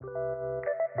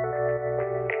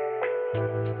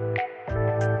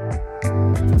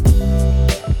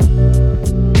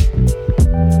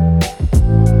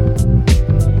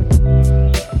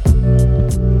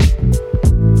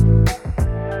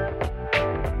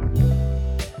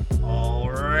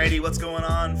Alrighty, what's going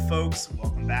on, folks?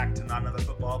 Welcome back to Not Another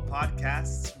Football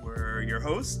Podcast. We're your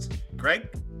host, Greg,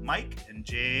 Mike, and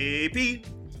JP.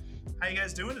 How you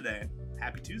guys doing today?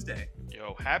 Happy Tuesday.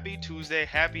 Yo, happy Tuesday.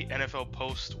 Happy NFL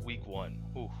post week one.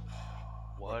 Ooh,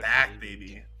 We're back,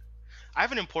 baby. I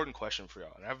have an important question for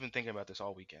y'all, and I've been thinking about this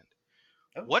all weekend.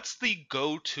 Oh. What's the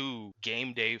go-to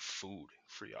game day food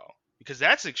for y'all? Because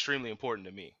that's extremely important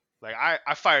to me. Like,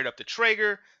 I fired up the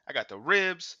Traeger. I got the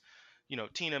ribs. You know,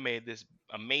 Tina made this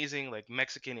amazing, like,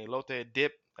 Mexican elote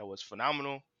dip that was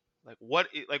phenomenal.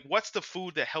 What's the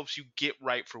food that helps you get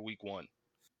right for week one?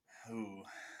 Ooh,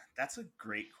 that's a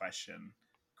great question.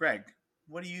 Greg,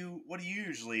 what do you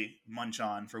usually munch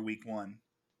on for week one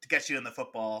to get you in the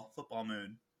football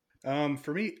mood?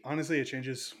 For me, honestly, it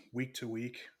changes week to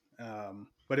week.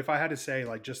 But if I had to say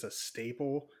like just a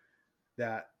staple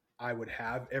that I would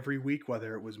have every week,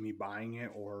 whether it was me buying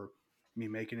it or me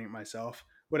making it myself,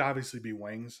 would obviously be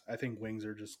wings. I think wings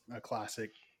are just a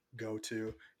classic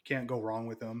go-to. Can't go wrong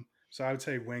with them. So I would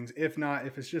say wings. If not,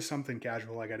 if it's just something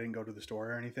casual, like I didn't go to the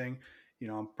store or anything,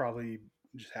 I'm probably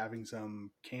just having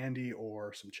some candy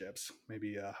or some chips,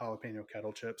 maybe jalapeno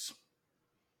kettle chips.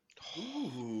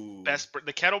 Ooh.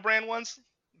 The Kettle Brand ones,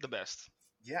 the best.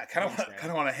 Yeah, kind of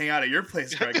want to hang out at your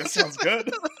place, Greg. That sounds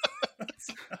good.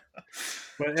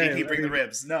 But JP, bring the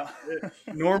ribs. No.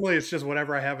 Normally, it's just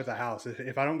whatever I have at the house.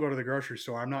 If I don't go to the grocery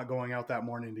store, I'm not going out that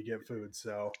morning to get food.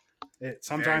 So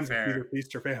sometimes it's either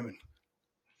feast or famine.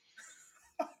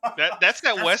 That's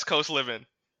West Coast living.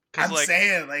 I'm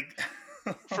saying,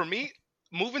 for me,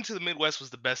 moving to the Midwest was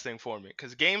the best thing for me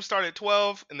because games start at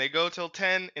 12 and they go till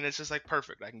 10, and it's just like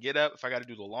perfect. I can get up if I got to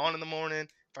do the lawn in the morning.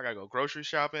 If I got to go grocery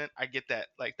shopping, I get that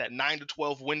 9 to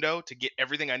 12 window to get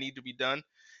everything I need to be done.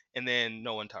 And then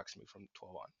no one talks to me from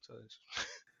 12 on. So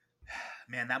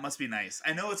man, that must be nice.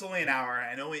 I know it's only an hour.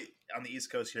 I know on the East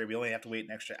Coast here, we only have to wait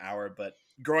an extra hour. But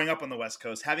growing up on the West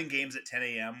Coast, having games at 10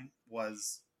 a.m.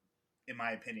 was, in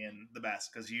my opinion, the best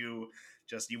because you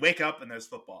wake up and there's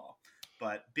football.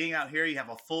 But being out here, you have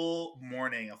a full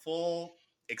morning, a full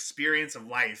experience of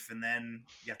life, and then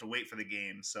you have to wait for the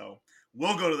game. So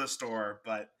we'll go to the store,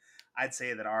 but I'd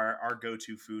say that our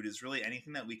go-to food is really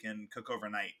anything that we can cook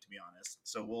overnight, to be honest.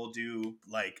 So we'll do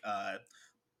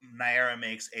Naira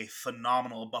makes a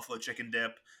phenomenal buffalo chicken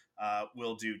dip.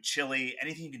 We'll do chili,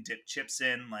 anything you can dip chips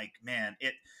in.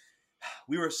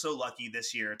 We were so lucky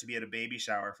this year to be at a baby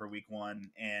shower for week one,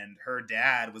 and her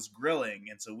dad was grilling,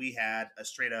 and so we had a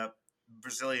straight up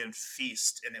Brazilian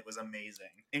feast, and it was amazing,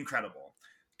 incredible.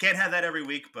 Can't have that every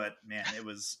week, but man, it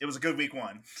was a good week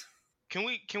one. Can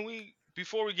we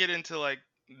before we get into like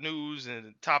news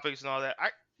and topics and all that,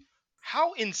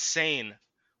 how insane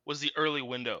was the early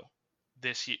window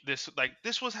this year? This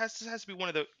has to be one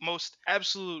of the most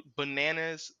absolute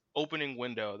bananas opening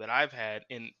window that I've had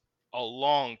in a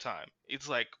long time. It's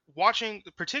like watching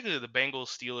particularly the Bengals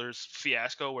Steelers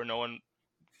fiasco where no one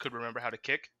could remember how to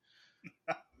kick.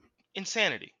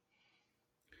 Insanity.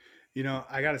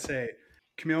 I gotta say,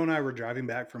 Camille and I were driving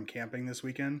back from camping this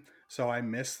weekend, so I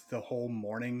missed the whole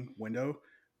morning window.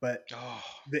 But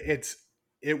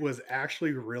it was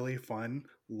actually really fun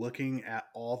looking at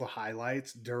all the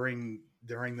highlights during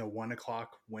the 1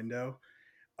 o'clock window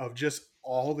of just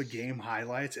all the game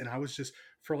highlights, and I was just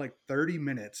for like 30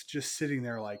 minutes just sitting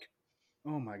there like,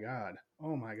 oh my god,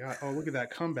 oh look at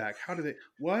that comeback! How did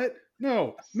what?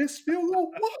 No, missed field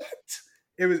goal.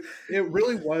 What? It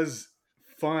really was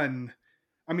fun.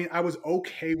 I mean, I was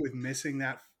okay with missing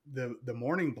that the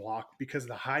morning block because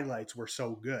the highlights were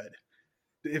so good.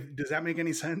 Does that make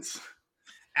any sense?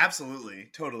 Absolutely,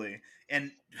 totally.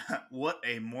 And what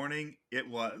a morning it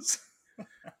was.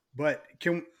 But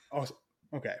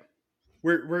okay.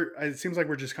 We're it seems like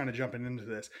we're just kind of jumping into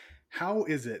this. How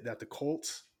is it that the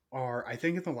Colts are, I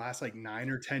think in the last like 9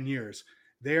 or 10 years,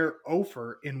 they're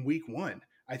over in week one.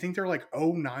 I think they're like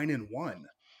 9-1.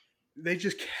 They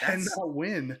just cannot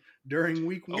win during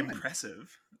week one.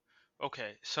 Impressive.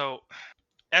 Okay, so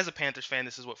as a Panthers fan,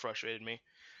 this is what frustrated me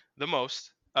the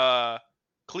most.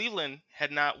 Cleveland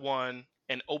had not won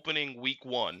an opening week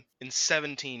one in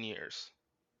 17 years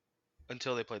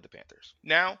until they played the Panthers.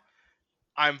 Now,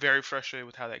 I'm very frustrated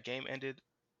with how that game ended.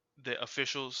 The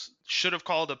officials should have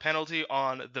called a penalty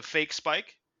on the fake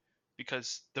spike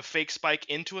because the fake spike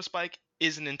into a spike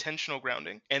is an intentional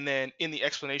grounding. And then in the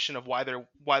explanation of why the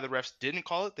refs didn't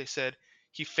call it, they said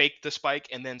he faked the spike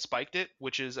and then spiked it,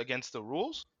 which is against the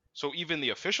rules. So even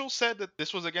the officials said that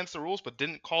this was against the rules, but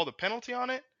didn't call the penalty on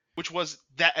it, which was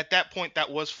that at that point that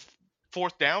was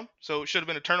fourth down. So it should have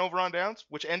been a turnover on downs,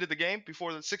 which ended the game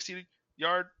before the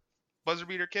 60-yard buzzer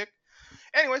beater kick.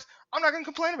 Anyways, I'm not going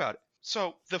to complain about it.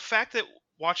 So the fact that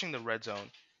watching the red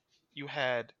zone you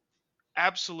had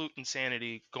absolute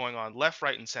insanity going on left,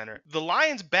 right, and center. The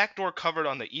Lions backdoor covered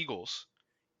on the Eagles,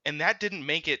 and that didn't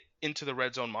make it into the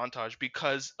red zone montage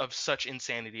because of such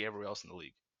insanity everywhere else in the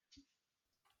league.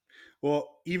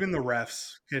 Well, even the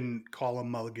refs can call a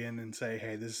mulligan and say,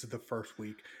 "Hey, this is the first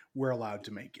week. We're allowed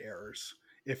to make errors."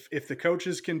 If the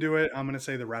coaches can do it, I'm going to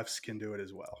say the refs can do it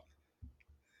as well.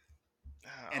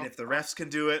 And if the refs can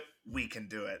do it, we can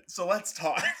do it. So let's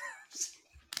talk.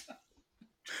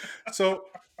 So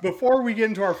before we get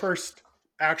into our first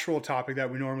actual topic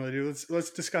that we normally do, let's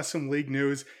discuss some league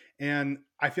news. And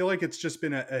I feel like it's just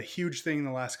been a huge thing in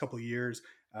the last couple of years,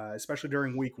 especially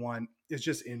during week one. It's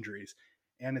just injuries,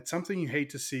 and it's something you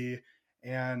hate to see.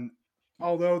 And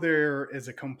although there is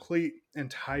a complete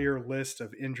entire list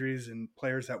of injuries and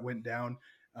players that went down,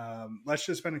 let's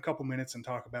just spend a couple minutes and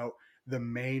talk about the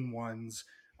main ones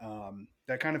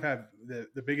that kind of have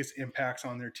the biggest impacts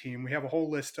on their team. We have a whole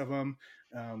list of them.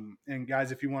 And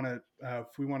guys, if we want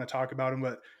to talk about them,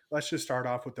 but let's just start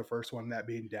off with the first one, that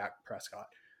being Dak Prescott.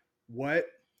 What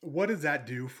does that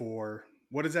do for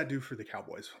the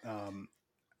Cowboys?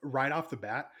 Right off the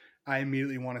bat, I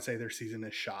immediately want to say their season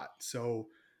is shot. So,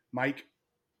 Mike,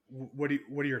 what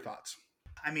are your thoughts?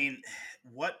 I mean,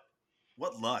 what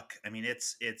luck? I mean, it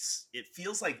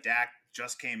feels like Dak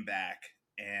just came back,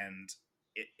 and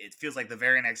it feels like the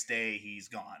very next day he's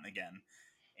gone again.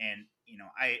 And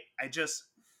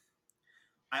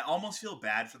I almost feel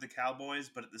bad for the Cowboys,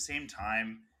 but at the same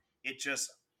time, it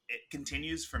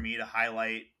continues for me to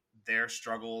highlight their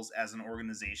struggles as an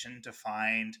organization to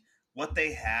find what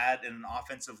they had in an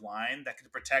offensive line that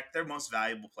could protect their most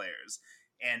valuable players.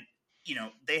 And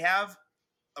they have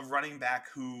a running back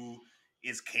who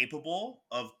is capable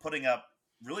of putting up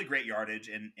really great yardage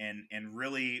and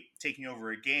really taking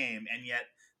over a game, and yet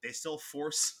they still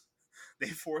force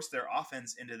their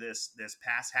offense into this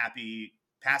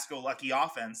pass go lucky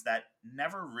offense that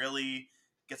never really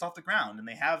gets off the ground. And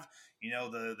they have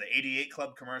the 88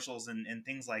 club commercials and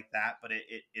things like that, but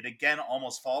it again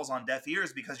almost falls on deaf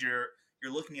ears because you're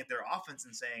looking at their offense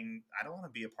and saying, I don't want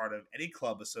to be a part of any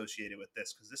club associated with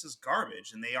this because this is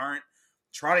garbage, and they aren't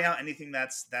trotting out anything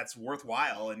that's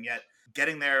worthwhile. And yet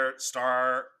getting their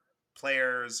star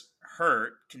players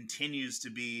hurt continues to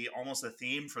be almost a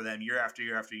theme for them year after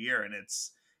year after year, and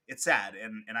it's sad.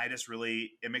 And I just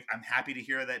really I'm happy to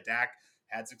hear that Dak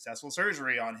had successful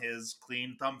surgery on his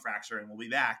clean thumb fracture and will be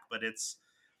back, but it's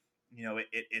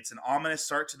it's an ominous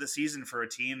start to the season for a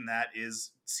team that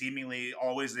is seemingly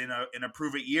always in a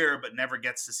prove it year but never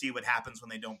gets to see what happens when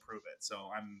they don't prove it. So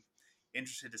I'm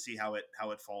interested to see how it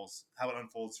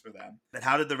unfolds for them. But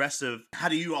how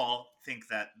do you all think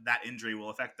that injury will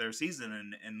affect their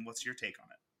season, and what's your take on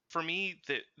it? For me,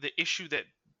 the issue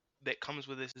that comes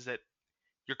with this is that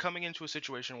you're coming into a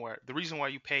situation where the reason why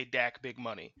you pay Dak big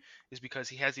money is because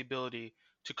he has the ability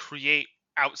to create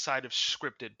outside of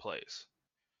scripted plays.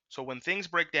 So when things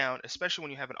break down, especially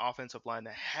when you have an offensive line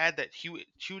that had that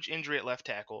huge injury at left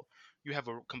tackle, you have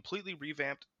a completely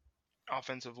revamped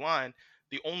offensive line.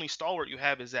 The only stalwart you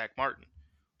have is Zach Martin.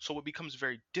 So what becomes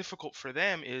very difficult for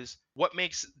them is what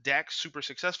makes Dak super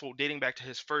successful, dating back to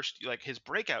his first, like his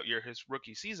breakout year, his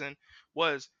rookie season,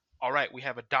 was all right. We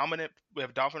have a dominant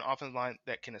offensive line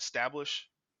that can establish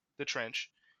the trench.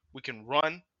 We can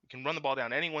run the ball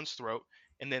down anyone's throat,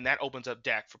 and then that opens up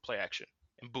Dak for play action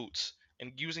and boots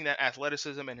and using that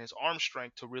athleticism and his arm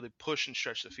strength to really push and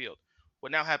stretch the field.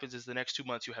 What now happens is the next 2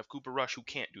 months you have Cooper Rush who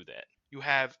can't do that. You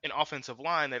have an offensive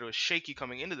line that was shaky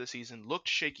coming into the season, looked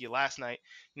shaky last night,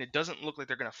 and it doesn't look like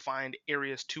they're going to find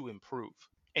areas to improve.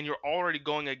 And you're already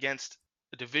going against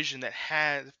a division that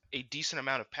has a decent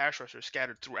amount of pass rushers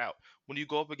scattered throughout. When you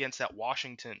go up against that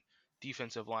Washington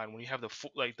defensive line, when you have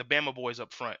the Bama boys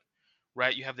up front,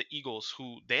 right? You have the Eagles,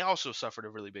 who they also suffered a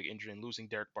really big injury in losing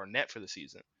Derek Barnett for the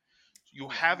season. You're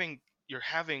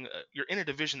in a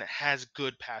division that has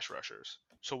good pass rushers.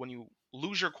 So when you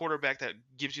lose your quarterback that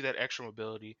gives you that extra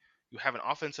mobility, you have an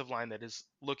offensive line that is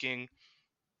looking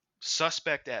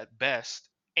suspect at best,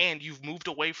 and you've moved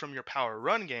away from your power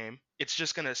run game, it's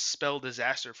just going to spell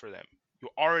disaster for them. You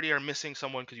already are missing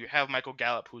someone because you have Michael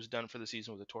Gallup, who's done for the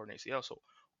season with a torn ACL. So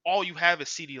all you have is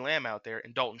CeeDee Lamb out there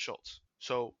and Dalton Schultz.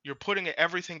 So you're putting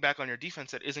everything back on your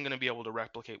defense that isn't going to be able to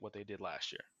replicate what they did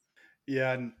last year.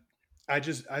 Yeah, and I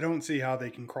don't see how they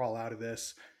can crawl out of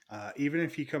this. Even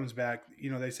if he comes back,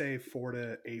 they say 4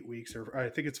 to 8 weeks, or I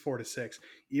think it's 4 to 6.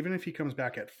 Even if he comes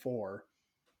back at 4,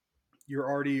 you're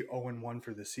already 0-1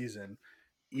 for the season.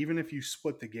 Even if you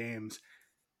split the games,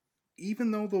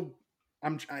 even though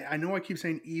I know I keep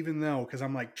saying even though because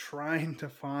I'm like trying to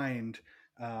find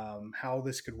how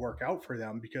this could work out for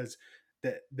them, because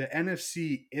the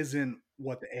NFC isn't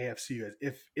what the AFC is.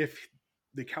 If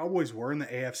the Cowboys were in the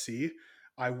AFC,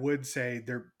 I would say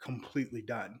they're completely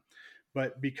done.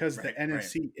 But because the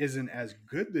NFC isn't as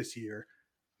good this year,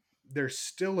 there's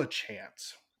still a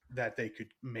chance that they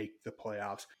could make the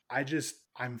playoffs.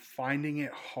 I'm finding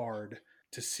it hard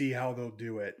to see how they'll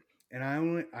do it. And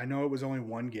I know it was only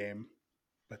one game,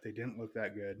 but they didn't look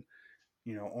that good.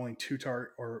 Only two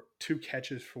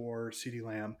catches for CeeDee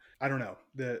Lamb. I don't know.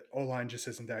 The O-line just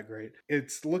isn't that great.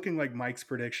 It's looking like Mike's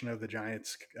prediction of the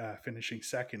Giants finishing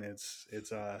second.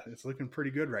 It's looking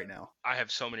pretty good right now. I have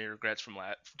so many regrets from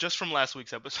last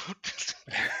week's episode.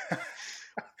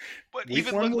 But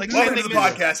even welcome to the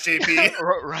podcast, JP.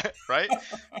 right.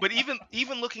 But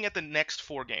even looking at the next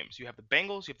 4 games, you have the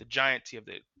Bengals, you have the Giants, you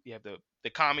have the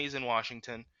Commies in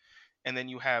Washington, and then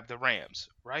you have the Rams,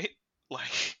 right?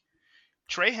 Like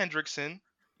Trey Hendrickson,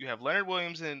 you have Leonard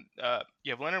Williams,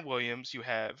 you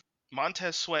have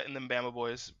Montez Sweat and the Bama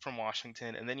Boys from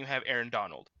Washington, and then you have Aaron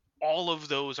Donald. All of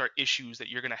those are issues that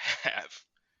you're gonna have.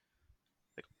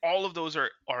 Like all of those are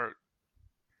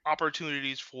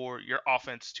opportunities for your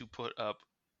offense to put up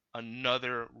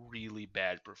another really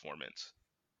bad performance.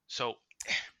 So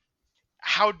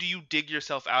how do you dig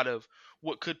yourself out of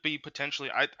what could be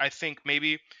potentially, I think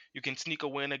maybe you can sneak a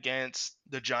win against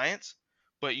the Giants,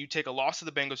 but you take a loss to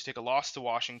the Bengals, you take a loss to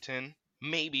Washington,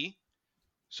 maybe.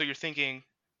 So you're thinking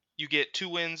you get 2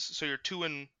 wins, so you're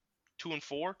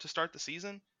 2-4 to start the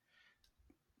season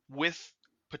with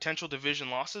potential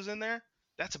division losses in there.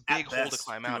 That's a big hole to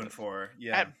climb out of. 2-4,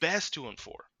 yeah. At best 2-4.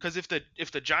 Because if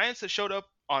the Giants that showed up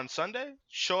on Sunday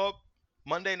show up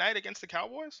Monday night against the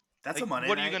Cowboys, that's a Monday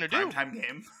what night are you going to do? Primetime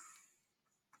game.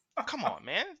 Come on,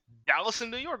 man. Dallas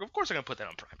and New York. Of course they're going to put that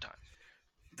on primetime.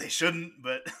 They shouldn't,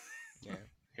 but yeah,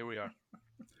 here we are.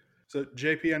 So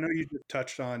JP, I know you just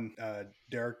touched on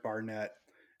Derek Barnett.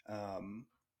 I'm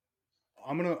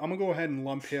gonna go ahead and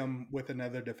lump him with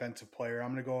another defensive player. I'm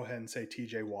gonna go ahead and say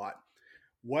TJ Watt.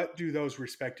 What do those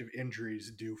respective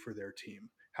injuries do for their team?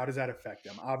 How does that affect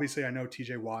them? Obviously, I know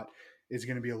TJ Watt is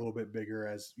going to be a little bit bigger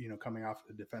as coming off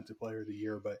the Defensive Player of the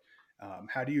Year, but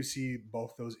how do you see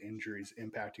both those injuries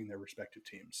impacting their respective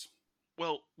teams?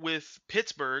 Well, with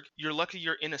Pittsburgh, you're lucky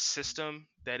you're in a system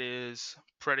that is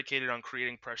predicated on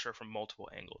creating pressure from multiple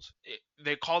angles.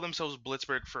 They call themselves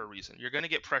Blitzburgh for a reason. You're going to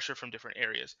get pressure from different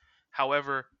areas.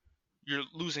 However, you're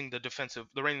losing the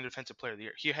reigning defensive player of the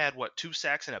year. He had 2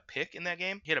 sacks and a pick in that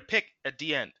game. He had a pick at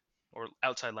the end, or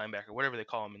outside linebacker, whatever they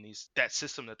call him in that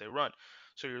system that they run.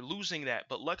 So you're losing that.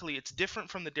 But luckily, it's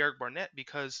different from the Derek Barnett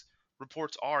because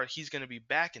reports are he's going to be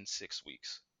back in 6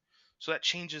 weeks. So that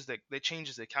changes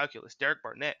the calculus. Derek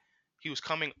Barnett, he was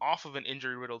coming off of an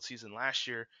injury-riddled season last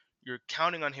year. You're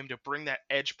counting on him to bring that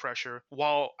edge pressure.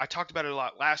 While I talked about it a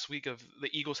lot last week of the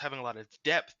Eagles having a lot of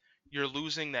depth, you're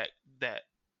losing that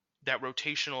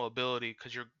rotational ability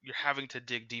because you're having to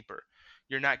dig deeper.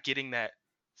 You're not getting that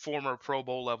former Pro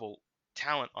Bowl level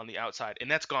talent on the outside, and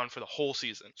that's gone for the whole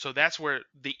season. So that's where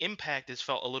the impact is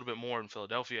felt a little bit more in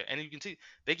Philadelphia. And you can see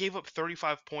they gave up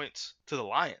 35 points to the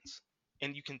Lions.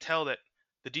 And you can tell that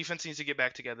the defense needs to get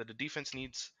back together. The defense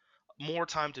needs more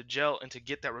time to gel and to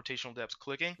get that rotational depth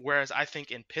clicking. Whereas I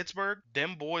think in Pittsburgh,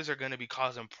 them boys are going to be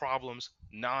causing problems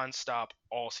nonstop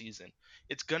all season.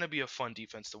 It's going to be a fun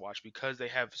defense to watch because they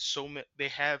have so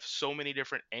many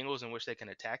different angles in which they can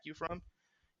attack you from.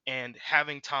 And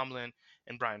having Tomlin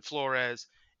and Brian Flores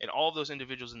and all of those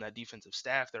individuals in that defensive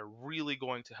staff, they're really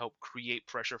going to help create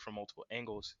pressure from multiple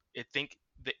angles. I think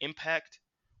the impact,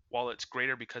 while it's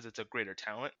greater because it's a greater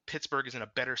talent, Pittsburgh is in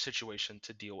a better situation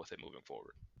to deal with it moving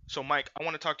forward. So, Mike, I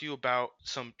want to talk to you about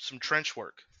some trench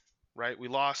work, right? We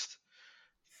lost,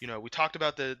 we talked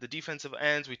about the defensive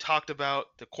ends. We talked about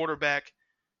the quarterback,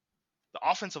 the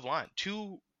offensive line.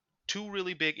 Two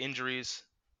really big injuries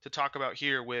to talk about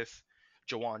here with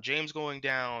Jawan James going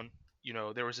down.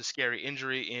 There was a scary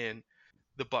injury in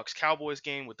the Bucs-Cowboys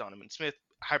game with Donovan Smith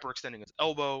hyperextending his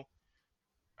elbow.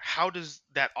 How do those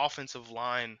offensive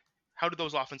line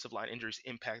injuries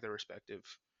impact their respective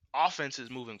offenses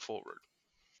moving forward?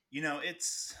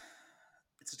 It's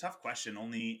a tough question,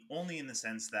 only in the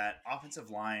sense that offensive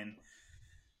line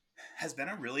has been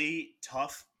a really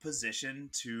tough position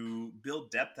to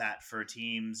build depth at for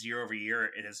teams year over year.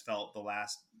 It has felt the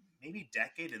last maybe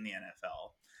decade in the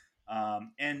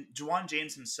NFL. And Jawan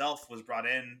James himself was brought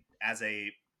in as a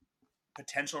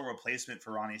potential replacement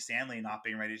for Ronnie Stanley not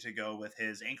being ready to go with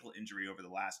his ankle injury over the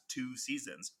last 2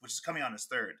 seasons, which is coming on his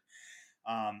 3rd.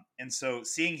 And so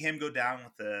seeing him go down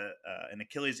with an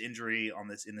Achilles injury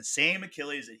in the same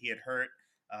Achilles that he had hurt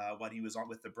when he was on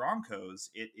with the Broncos,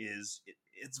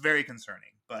 it's very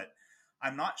concerning. But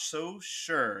I'm not so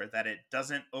sure that it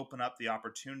doesn't open up the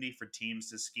opportunity for teams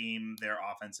to scheme their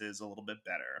offenses a little bit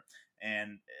better.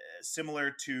 And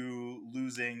similar to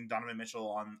losing Donovan Mitchell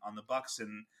on the Bucks,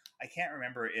 and I can't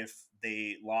remember if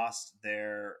they lost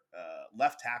their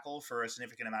left tackle for a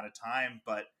significant amount of time,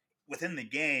 but within the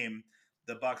game,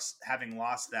 the Bucks having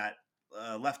lost that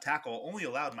left tackle only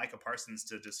allowed Micah Parsons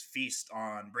to just feast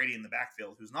on Brady in the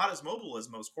backfield, who's not as mobile as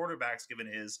most quarterbacks, given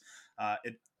his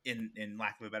in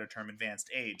lack of a better term, advanced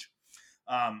age.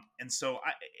 And so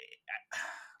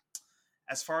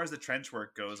as far as the trench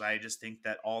work goes, I just think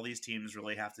that all these teams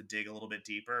really have to dig a little bit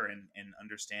deeper and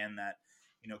understand that,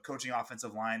 coaching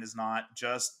offensive line is not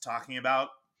just talking about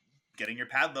getting your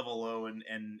pad level low and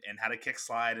how to kick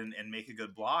slide and make a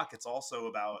good block. It's also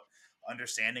about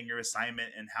understanding your assignment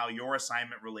and how your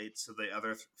assignment relates to the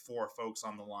other four folks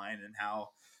on the line and how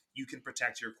you can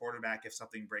protect your quarterback if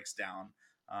something breaks down.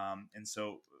 And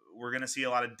so we're going to see a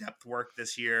lot of depth work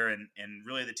this year, and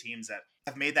really the teams that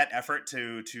have made that effort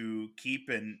to keep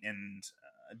and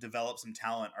develop some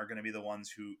talent are going to be the ones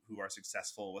who are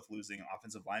successful with losing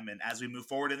offensive linemen as we move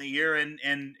forward in the year and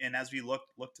as we look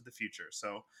to the future.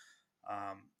 So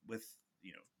with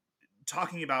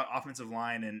talking about offensive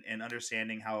line and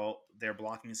understanding how their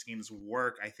blocking schemes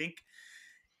work, I think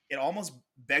it almost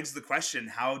begs the question: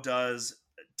 how does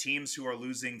teams who are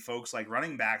losing folks like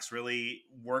running backs really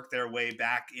work their way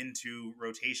back into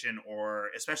rotation, or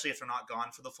especially if they're not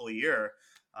gone for the full year?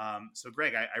 So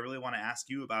Greg, I really want to ask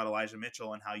you about Elijah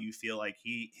Mitchell and how you feel like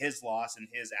his loss and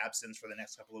his absence for the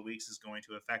next couple of weeks is going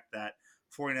to affect that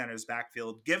 49ers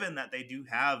backfield, given that they do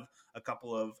have a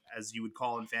couple of, as you would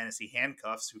call in fantasy,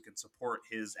 handcuffs who can support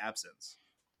his absence.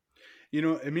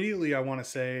 Immediately I want to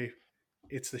say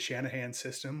it's the Shanahan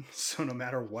system. So no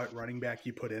matter what running back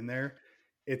you put in there,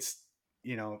 it's,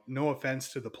 no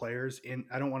offense to the players,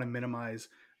 I don't want to minimize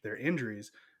their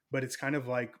injuries, but it's kind of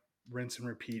like rinse and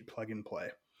repeat, plug and play.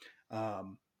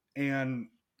 And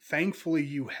thankfully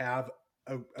you have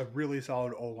a really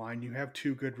solid O-line. You have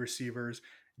two good receivers.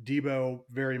 Debo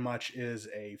very much is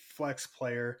a flex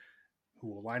player who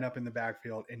will line up in the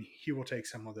backfield, and he will take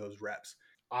some of those reps.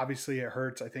 Obviously it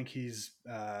hurts. I think he's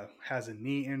has a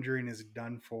knee injury and is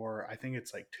done for, I think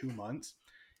it's like 2 months.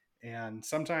 And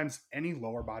sometimes any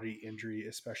lower body injury,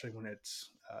 especially when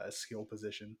it's a skill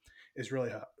position, is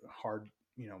really hard.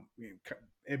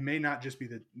 It may not just be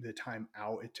the time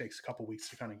out. It takes a couple weeks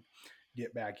to kind of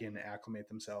get back in and acclimate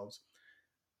themselves.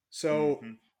 So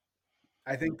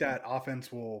I think that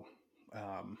offense will,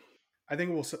 I think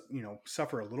it will,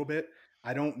 suffer a little bit.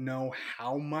 I don't know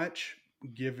how much,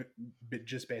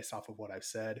 just based off of what I've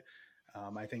said.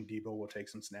 I think Debo will take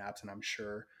some snaps, and I'm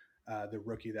sure the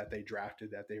rookie that they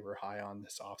drafted that they were high on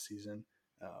this offseason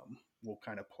will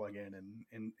kind of plug in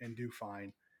and do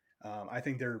fine. I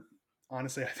think their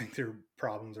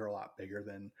problems are a lot bigger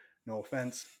than, no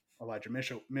offense, Elijah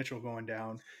Mitchell going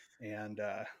down, and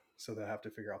so they'll have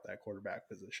to figure out that quarterback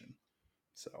position.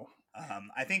 So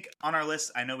I think on our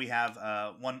list, I know we have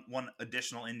one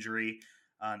additional injury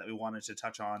that we wanted to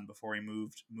touch on before we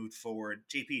moved forward.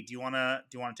 JP, do you want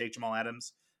to take Jamal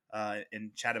Adams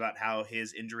and chat about how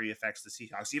his injury affects the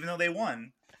Seahawks, even though they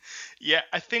won? Yeah,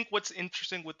 I think what's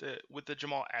interesting with the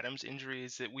Jamal Adams injury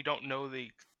is that we don't know the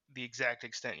exact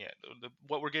extent yet.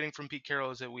 What we're getting from Pete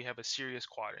Carroll is that we have a serious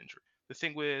quad injury. The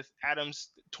thing with Adams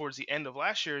towards the end of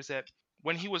last year is that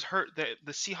when he was hurt,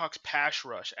 the Seahawks pass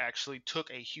rush actually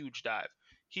took a huge dive.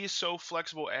 He is so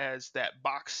flexible as that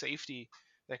box safety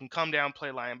that can come down, play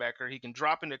linebacker. He can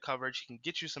drop into coverage. He can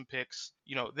get you some picks.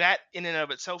 That in and of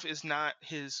itself is not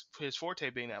his forte,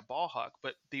 being that ball hawk,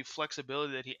 but the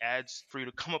flexibility that he adds for you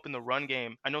to come up in the run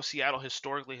game. I know Seattle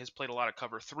historically has played a lot of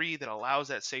cover 3 that allows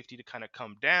that safety to kind of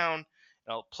come down.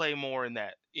 I'll play more in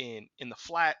that in the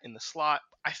flat, in the slot.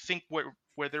 I think where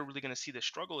they're really going to see the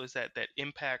struggle is that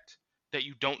impact that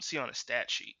you don't see on a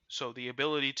stat sheet. So the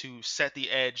ability to set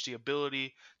the edge, the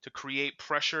ability to create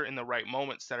pressure in the right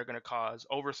moments that are going to cause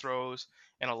overthrows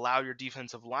and allow your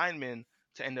defensive linemen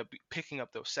to end up picking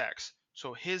up those sacks.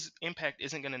 So his impact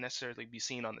isn't going to necessarily be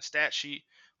seen on the stat sheet,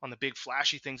 on the big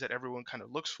flashy things that everyone kind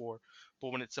of looks for.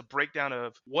 But when it's a breakdown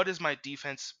of what is my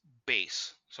defense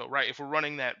base? So, right, if we're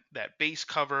running that base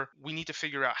cover, we need to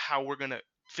figure out how we're going to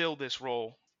fill this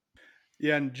role.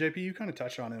 Yeah, and JP, you kind of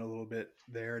touched on it a little bit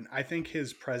there. And I think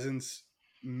his presence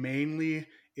mainly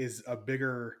is a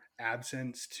bigger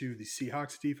absence to the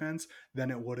Seahawks defense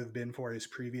than it would have been for his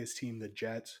previous team, the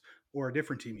Jets, or a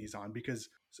different team he's on. Because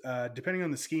depending on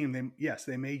the scheme,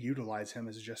 they may utilize him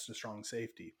as just a strong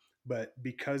safety. But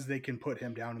because they can put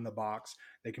him down in the box,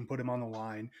 they can put him on the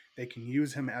line, they can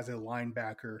use him as a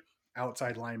linebacker,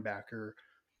 outside linebacker,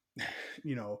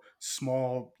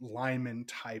 small lineman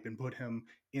type and put him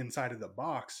inside of the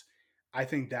box, I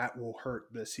think that will hurt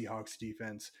the Seahawks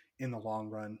defense in the long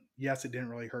run. Yes, it didn't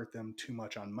really hurt them too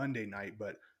much on Monday night,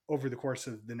 but over the course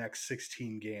of the next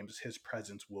 16 games, his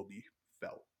presence will be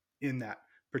felt in that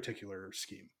particular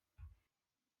scheme.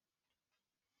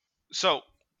 So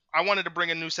I wanted to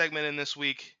bring a new segment in this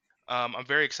week. I'm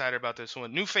very excited about this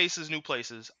one. New faces, new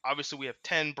places. Obviously, we have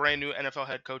 10 brand new NFL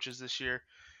head coaches this year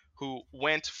who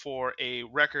went for a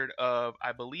record of,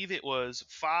 I believe it was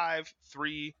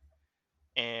 5-3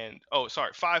 and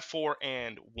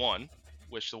 5-4-1,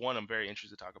 which the one I'm very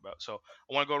interested to talk about. So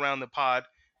I want to go around the pod,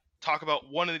 talk about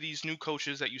one of these new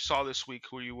coaches that you saw this week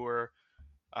who you were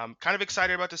kind of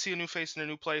excited about to see a new face in a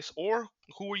new place, or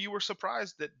who you were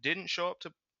surprised that didn't show up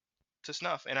to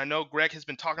snuff. And I know Greg has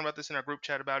been talking about this in our group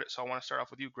chat about it, so I want to start off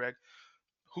with you, Greg.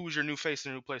 Who's your new face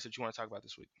in a new place that you want to talk about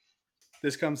this week?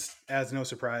 This comes as no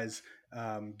surprise,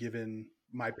 given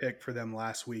my pick for them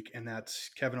last week, and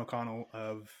that's Kevin O'Connell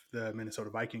of the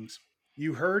Minnesota Vikings.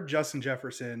 You heard Justin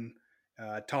Jefferson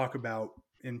talk about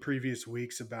in previous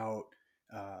weeks about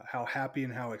how happy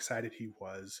and how excited he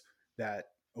was that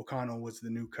O'Connell was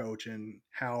the new coach, and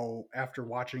how after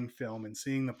watching film and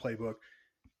seeing the playbook,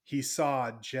 he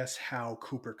saw just how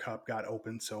Cooper Kupp got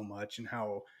open so much and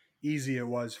how easy it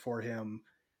was for him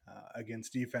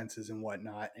against defenses and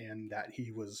whatnot, and that he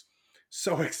was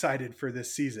so excited for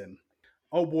this season.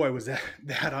 Oh boy, was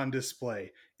that on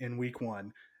display in week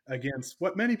 1 against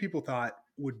what many people thought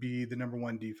would be the number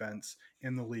 1 defense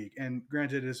in the league. And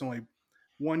granted, it's only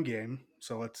one game,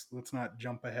 so let's not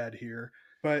jump ahead here.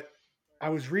 But I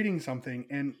was reading something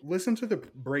and listen to the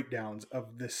breakdowns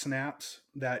of the snaps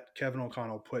that Kevin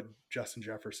O'Connell put Justin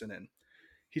Jefferson in.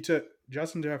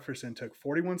 Justin Jefferson took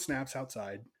 41 snaps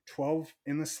outside, 12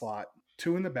 in the slot,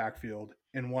 2 in the backfield,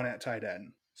 and 1 at tight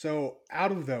end. So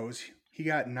out of those, he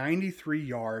got 93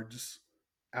 yards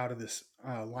out of this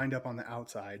lined up on the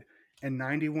outside and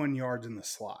 91 yards in the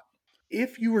slot.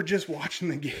 If you were just watching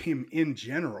the game in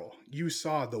general, you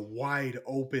saw the wide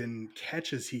open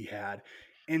catches he had,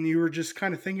 and you were just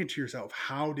kind of thinking to yourself,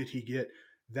 how did he get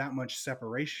that much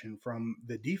separation from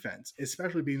the defense,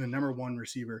 especially being the number 1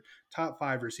 receiver, top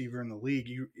 5 receiver in the league?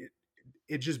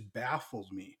 It just baffles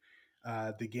me,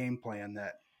 the game plan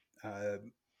that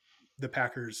the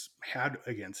Packers had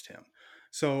against him.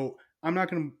 So I'm not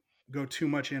going to go too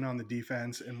much in on the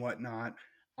defense and whatnot.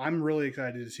 I'm really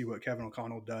excited to see what Kevin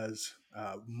O'Connell does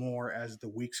more as the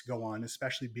weeks go on,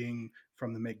 especially being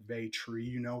from the McVay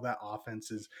tree. That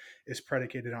offense is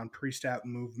predicated on pre-snap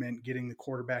movement, getting the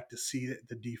quarterback to see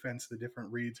the defense, the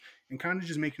different reads, and kind of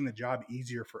just making the job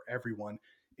easier for everyone.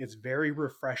 It's very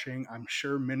refreshing. I'm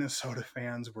sure Minnesota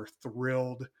fans were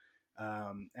thrilled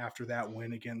after that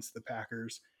win against the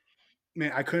Packers.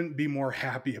 Man, I couldn't be more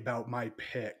happy about my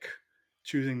pick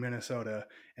choosing Minnesota.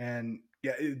 And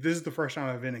yeah, this is the first time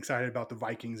I've been excited about the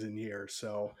Vikings in years.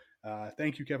 So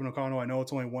thank you, Kevin O'Connell. I know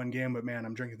it's only one game, but man,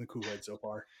 I'm drinking the Kool-Aid so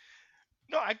far.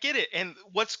 No, I get it. And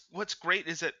what's great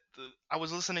is that I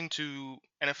was listening to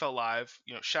NFL Live.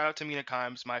 Shout out to Mina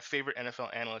Kimes, my favorite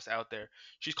NFL analyst out there.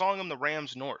 She's calling them the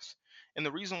Rams North. And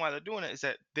the reason why they're doing it is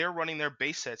that they're running their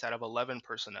base sets out of 11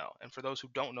 personnel. And for those who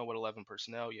don't know what 11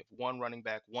 personnel, you have 1 running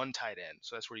back, 1 tight end.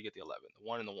 So that's where you get the 11, the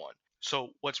 1 and the 1. So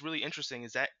what's really interesting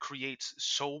is that creates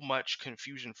so much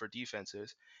confusion for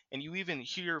defenses. And you even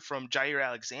hear from Jair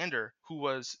Alexander, who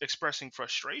was expressing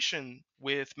frustration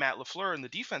with Matt LaFleur and the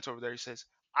defense over there. He says,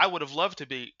 I would have loved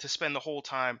to spend the whole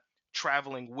time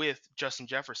traveling with Justin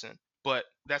Jefferson, but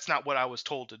that's not what I was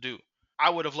told to do. I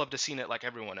would have loved to seen it like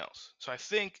everyone else. So I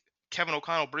think Kevin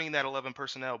O'Connell bringing that 11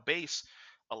 personnel base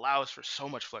allows for so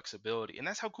much flexibility. And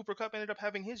that's how Cooper Kupp ended up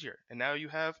having his year. And now you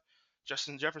have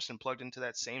Justin Jefferson plugged into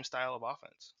that same style of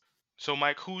offense. So,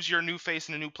 Mike, who's your new face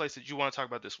in a new place that you want to talk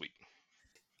about this week?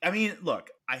 I mean, look,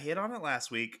 I hit on it last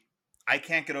week. I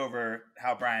can't get over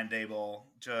how Brian Daboll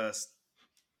just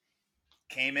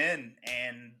came in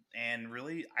and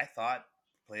really, I thought,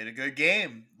 played a good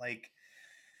game.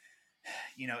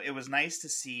 It was nice to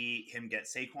see him get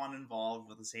Saquon involved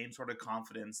with the same sort of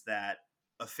confidence that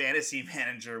a fantasy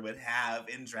manager would have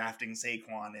in drafting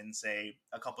Saquon in, say,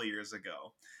 a couple years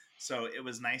ago. So it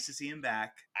was nice to see him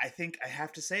back. I think I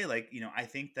have to say, I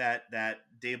think that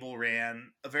Daboll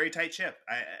ran a very tight ship.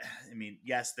 I mean,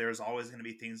 yes, there's always going to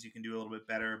be things you can do a little bit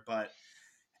better, but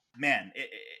man,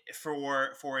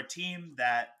 for a team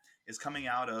that is coming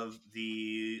out of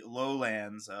the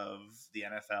lowlands of the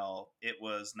NFL, it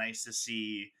was nice to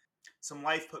see some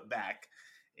life put back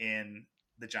in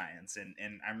the Giants, and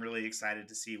I'm really excited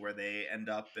to see where they end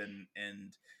up, and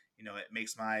it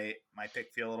makes my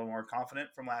pick feel a little more confident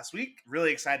from last week.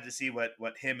 Really excited to see what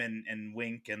him and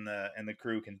Wink and the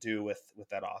crew can do with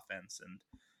that offense.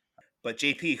 But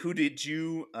JP, who did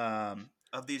you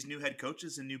of these new head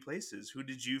coaches in new places, who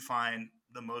did you find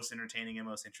the most entertaining and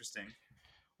most interesting?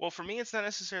 Well, for me, it's not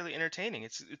necessarily entertaining.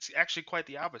 It's actually quite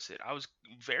the opposite. I was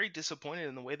very disappointed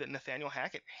in the way that Nathaniel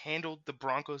Hackett handled the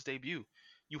Broncos' debut.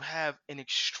 You have an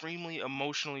extremely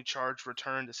emotionally charged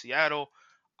return to Seattle.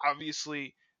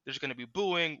 Obviously, there's going to be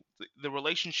booing. The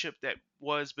relationship that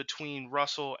was between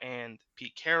Russell and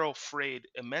Pete Carroll frayed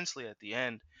immensely at the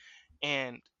end.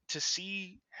 And to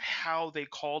see how they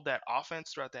called that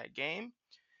offense throughout that game,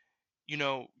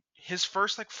 his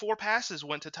first like 4 passes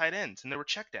went to tight ends and there were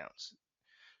checkdowns.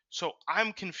 So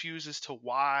I'm confused as to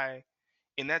why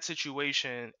in that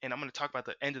situation, and I'm going to talk about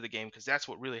the end of the game because that's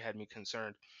what really had me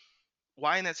concerned.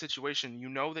 Why in that situation,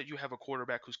 that you have a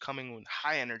quarterback who's coming with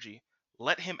high energy,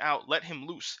 let him out, let him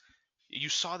loose. You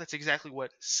saw that's exactly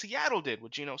what Seattle did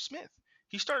with Geno Smith.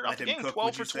 He started off the game cook,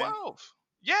 12 for 12.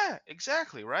 Yeah,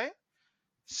 exactly, right?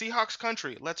 Seahawks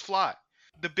country, let's fly.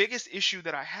 The biggest issue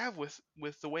that I have with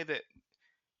the way that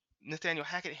Nathaniel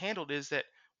Hackett handled is that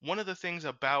one of the things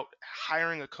about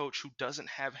hiring a coach who doesn't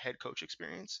have head coach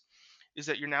experience is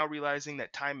that you're now realizing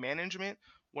that time management,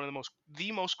 one of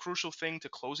the most crucial thing to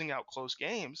closing out close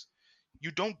games,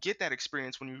 you don't get that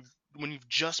experience when you've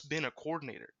just been a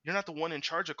coordinator. You're not the one in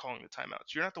charge of calling the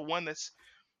timeouts. You're not the one that's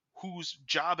whose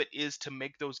job it is to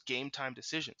make those game time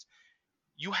decisions.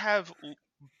 You have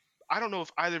I don't know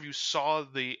if either of you saw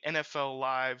the NFL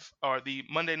Live or the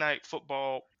Monday Night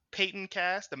Football Peyton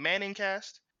cast, the Manning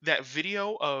cast, that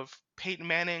video of Peyton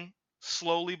Manning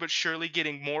slowly but surely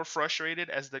getting more frustrated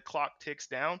as the clock ticks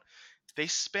down. They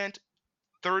spent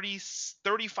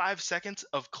 35 seconds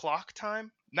of clock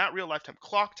time, not real lifetime,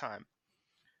 clock time,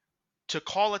 to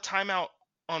call a timeout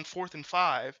on 4th and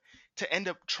 5 to end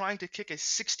up trying to kick a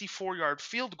 64-yard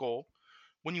field goal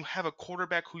when you have a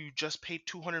quarterback who you just paid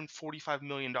 $245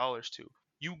 million to.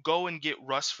 You go and get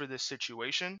Russ for this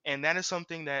situation, and that is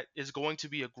something that is going to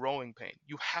be a growing pain.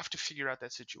 You have to figure out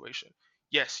that situation.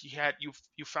 Yes,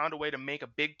 you found a way to make a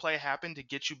big play happen to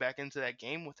get you back into that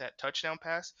game with that touchdown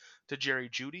pass to Jerry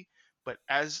Jeudy, but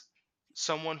as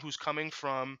someone who's coming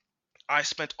from, I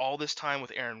spent all this time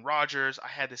with Aaron Rodgers, I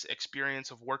had this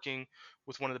experience of working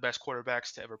with one of the best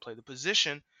quarterbacks to ever play the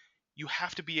position. You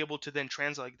have to be able to then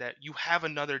translate that. You have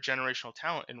another generational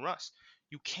talent in Russ.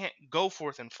 You can't go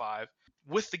 4th and 5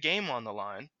 with the game on the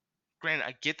line. Granted,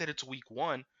 I get that it's week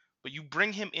 1, but you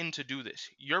bring him in to do this.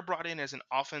 You're brought in as an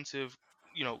offensive,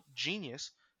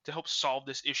 genius to help solve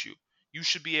this issue. You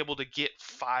should be able to get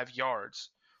 5 yards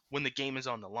when the game is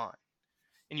on the line.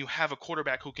 And you have a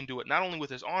quarterback who can do it not only with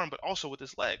his arm but also with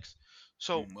his legs.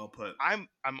 So well put. I'm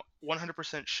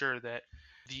 100% sure that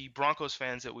the Broncos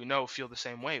fans that we know feel the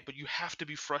same way, but you have to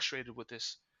be frustrated with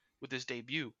this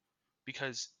debut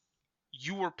because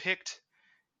you were picked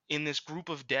in this group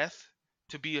of death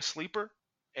to be a sleeper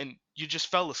and you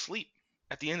just fell asleep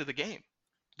at the end of the game.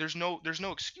 There's no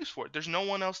excuse for it. There's no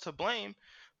one else to blame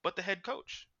but the head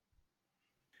coach.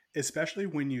 Especially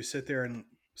when you sit there and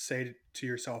say to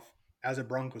yourself as a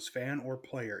Broncos fan or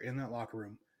player in that locker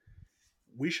room,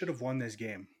 we should have won this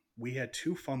game. We had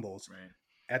 2 fumbles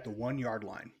at the 1 yard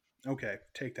line. Okay,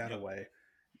 take that away.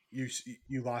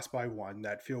 You lost by 1.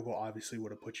 That field goal obviously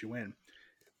would have put you in.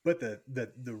 But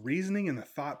the reasoning and the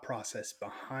thought process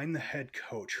behind the head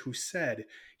coach who said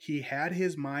he had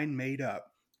his mind made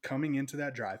up coming into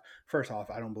that drive. First off,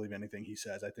 I don't believe anything he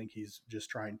says. I think he's just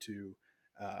trying to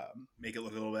make it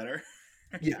look a little better.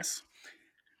 Yes.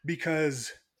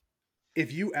 Because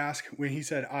if you ask, when he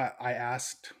said, I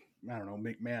asked, I don't know,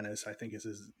 McManus, I think is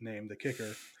his name, the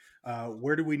kicker,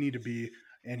 where do we need to be?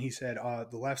 And he said,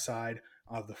 the left side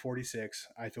of the 46,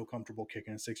 I feel comfortable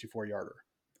kicking a 64-yarder.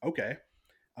 Okay.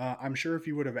 I'm sure if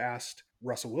you would have asked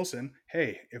Russell Wilson,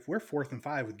 hey, if we're 4th and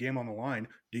 5 with game on the line,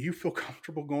 do you feel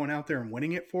comfortable going out there and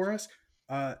winning it for us?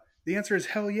 The answer is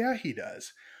hell yeah, he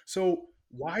does. So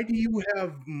why do you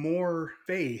have more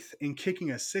faith in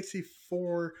kicking a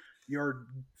 64-yard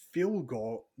field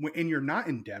goal and you're not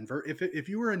in Denver? If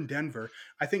you were in Denver,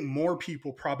 I think more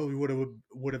people probably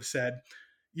would have said,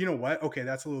 you know what? Okay,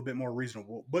 that's a little bit more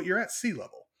reasonable. But you're at sea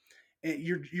level, and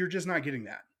you're just not getting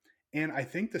that. And I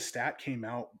think the stat came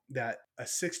out that a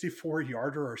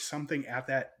 64-yarder or something at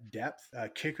that depth,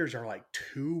 kickers are like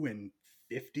 2 and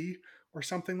 50 or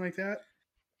something like that.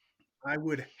 I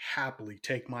would happily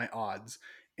take my odds.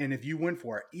 And if you went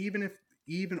for it,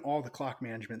 even all the clock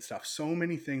management stuff, so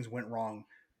many things went wrong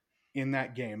in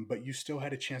that game, but you still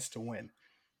had a chance to win.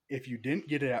 If you didn't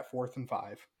get it at 4th and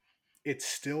 5, it's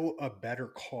still a better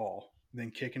call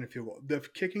than kicking a field goal. The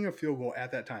kicking a field goal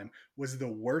at that time was the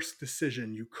worst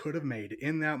decision you could have made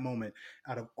in that moment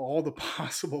out of all the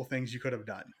possible things you could have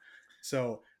done.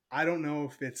 So I don't know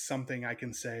if it's something I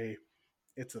can say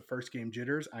it's the first game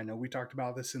jitters. I know we talked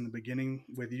about this in the beginning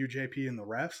with you, JP, and the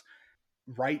refs.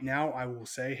 Right now, I will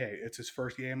say, hey, it's his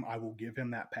first game. I will give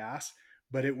him that pass,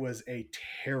 but it was a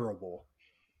terrible,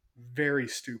 very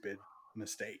stupid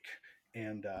mistake,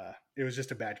 and it was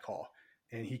just a bad call,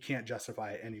 and he can't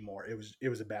justify it anymore. It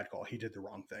was a bad call. He did the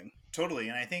wrong thing. Totally.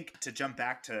 And I think to jump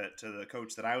back to the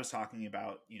coach that I was talking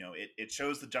about, it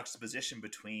shows the juxtaposition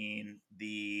between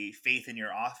the faith in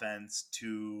your offense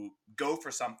to go for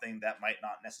something that might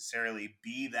not necessarily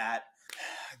be that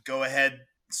go ahead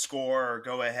score or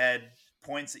go ahead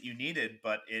points that you needed,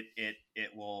 but it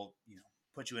will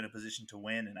put you in a position to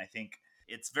win. And I think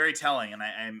it's very telling, and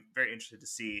I'm very interested to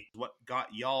see what got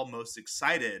y'all most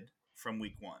excited from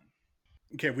week one.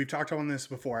 Okay, we've talked on this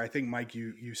before. I think Mike,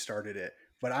 you started it,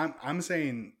 but I'm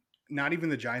saying not even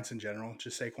the Giants in general,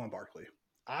 just Saquon Barkley.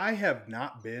 I have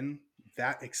not been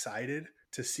that excited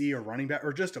to see a running back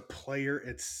or just a player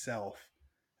itself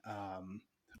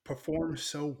perform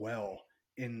so well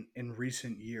in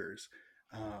recent years.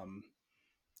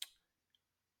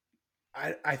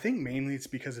 I think mainly it's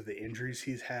because of the injuries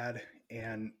he's had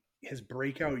and his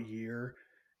breakout year.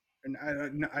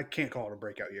 And I can't call it a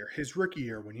breakout year. His rookie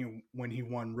year when he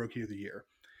won Rookie of the Year,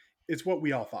 it's what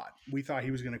we all thought. We thought he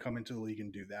was going to come into the league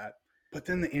and do that. But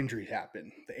then the injuries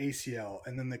happened, the ACL,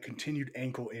 and then the continued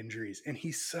ankle injuries. And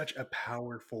he's such a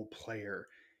powerful player.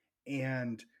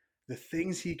 And the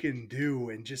things he can do,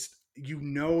 and just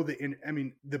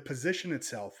the position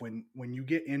itself, when you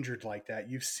get injured like that,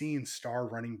 you've seen star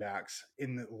running backs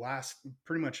in the last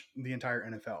pretty much the entire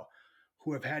NFL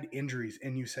who have had injuries,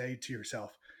 and you say to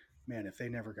yourself, man, if they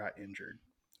never got injured,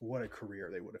 what a career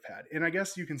they would have had. And I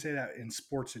guess you can say that in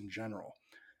sports in general.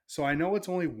 So I know it's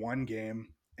only one game,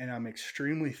 and I'm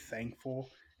extremely thankful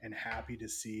and happy to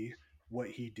see what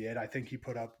he did. I think he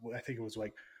put up, I think it was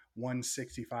like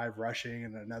 165 rushing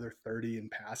and another 30 in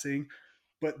passing.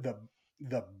 But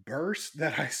the burst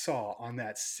that I saw on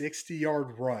that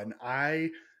 60-yard run, I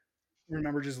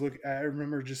remember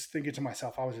just thinking to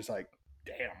myself, I was just like,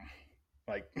 damn.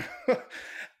 Like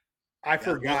I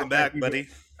forgot. Welcome back, buddy.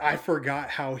 I forgot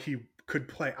how he could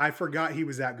play. I forgot he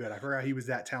was that good. I forgot he was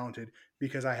that talented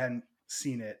because I hadn't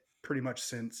seen it pretty much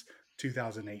since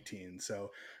 2018.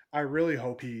 So I really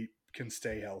hope he can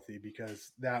stay healthy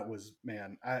because that was,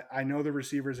 man, I know the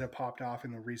receivers have popped off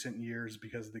in the recent years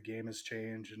because the game has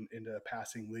changed into a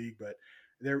passing league, but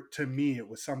to me, it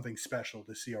was something special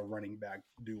to see a running back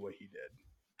do what he did.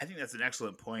 I think that's an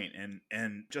excellent point.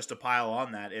 And just to pile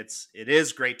on that, it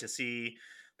is great to see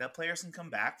that players can come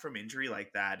back from injury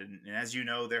like that. And as you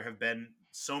know, there have been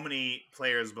so many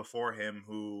players before him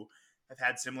who have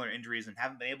had similar injuries and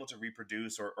haven't been able to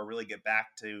reproduce or really get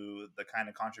back to the kind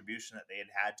of contribution that they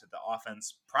had to the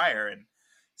offense prior. And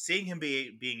seeing him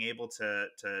being able to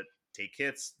take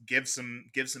hits, give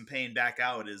some pain back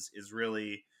out is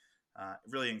really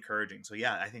really encouraging. So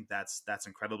yeah, I think that's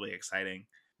incredibly exciting.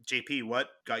 JP, what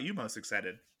got you most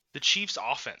excited? The Chiefs'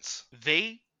 offense.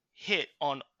 They hit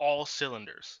on all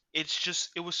cylinders. It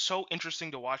was so interesting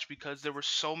to watch because there were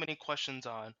so many questions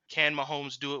on, can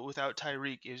Mahomes do it without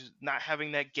Tyreek? Is not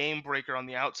having that game breaker on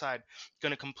the outside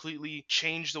going to completely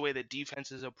change the way that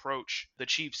defenses approach the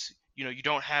Chiefs? You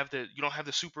don't have the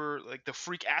super, like, the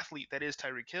freak athlete that is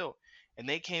Tyreek Hill. And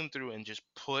they came through and just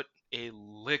put a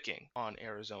licking on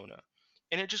Arizona.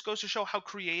 And it just goes to show how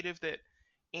creative that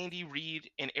Andy Reid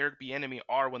and Eric Bieniemy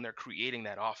are when they're creating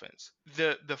that offense.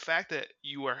 The fact that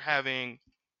you are having,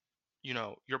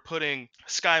 you're putting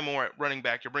Sky Moore at running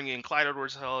back, you're bringing in Clyde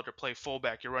Edwards-Helaire to play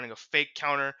fullback, you're running a fake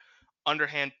counter,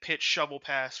 underhand pitch shovel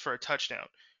pass for a touchdown.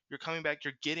 You're coming back,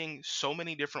 you're getting so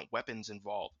many different weapons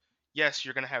involved. Yes,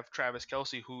 you're going to have Travis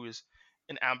Kelce, who is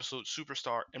an absolute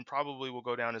superstar and probably will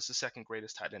go down as the second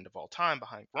greatest tight end of all time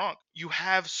behind Gronk. You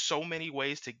have so many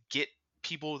ways to get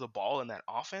people the ball in that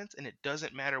offense, and it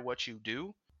doesn't matter what you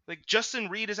do. Like, Justin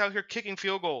Reed is out here kicking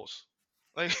field goals.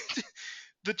 Like,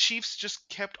 the Chiefs just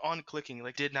kept on clicking,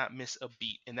 like, did not miss a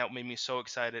beat, and that made me so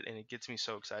excited, and it gets me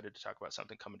so excited to talk about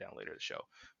something coming down later in the show.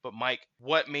 But Mike,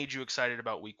 what made you excited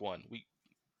about week one?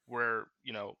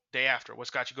 Day after,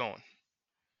 what's got you going?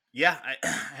 Yeah, I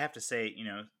have to say,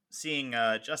 seeing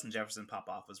Justin Jefferson pop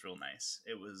off was real nice.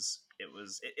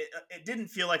 It didn't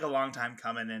feel like a long time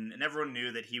coming, and everyone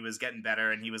knew that he was getting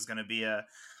better and he was going to be a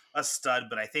stud.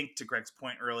 But I think, to Greg's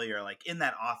point earlier, like, in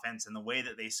that offense and the way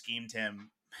that they schemed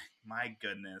him, my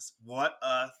goodness, what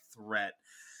a threat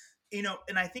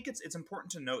And I think it's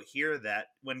important to note here that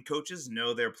when coaches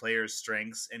know their players'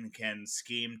 strengths and can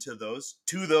scheme to those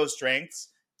strengths,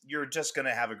 you're just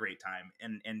gonna have a great time.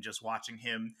 And just watching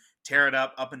him tear it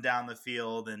up and down the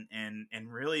field and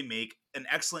really make an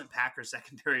excellent Packer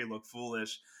secondary look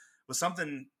foolish was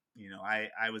something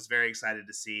I was very excited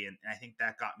to see, and I think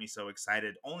that got me so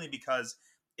excited only because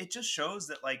it just shows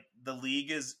that like the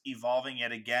league is evolving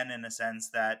yet again in a sense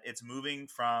that it's moving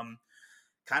from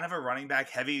kind of a running back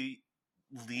heavy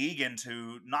league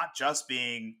into not just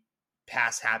being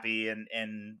pass happy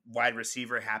and wide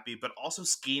receiver happy, but also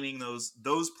scheming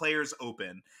those players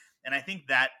open. And I think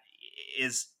that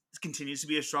is continues to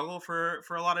be a struggle for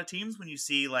a lot of teams when you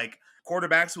see like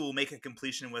quarterbacks who will make a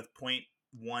completion with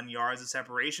 0.1 yards of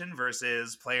separation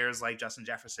versus players like Justin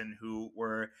Jefferson who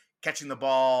were catching the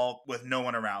ball with no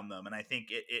one around them. And I think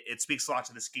it speaks a lot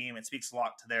to the scheme. It speaks a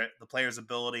lot to the players'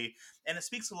 ability, and it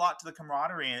speaks a lot to the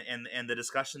camaraderie and the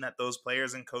discussion that those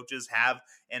players and coaches have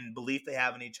and belief they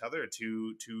have in each other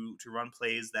to run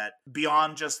plays that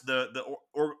beyond just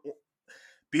or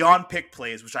beyond pick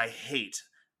plays, which I hate.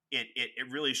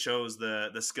 It really shows the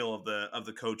skill of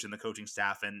the coach and the coaching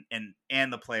staff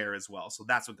and the player as well. So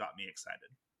that's what got me excited.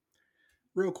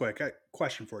 Real quick,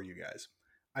 question for you guys.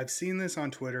 I've seen this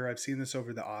on Twitter. I've seen this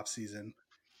over the off season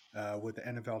with the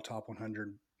NFL Top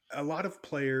 100. A lot of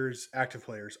players, active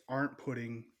players, aren't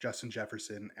putting Justin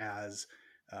Jefferson as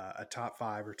a top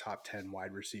 5 or top 10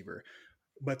 wide receiver.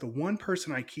 But the one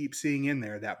person I keep seeing in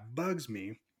there that bugs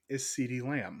me is CeeDee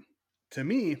Lamb. To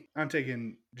me, I'm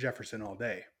taking Jefferson all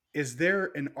day. Is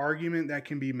there an argument that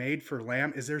can be made for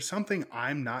Lamb? Is there something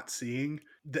I'm not seeing?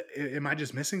 Am I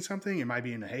just missing something? Am I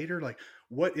being a hater? Like,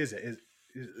 what is it?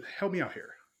 Help me out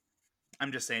here.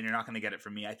 I'm just saying you're not going to get it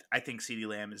from me. I think CeeDee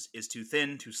Lamb is too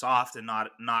thin, too soft, and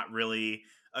not really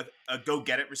a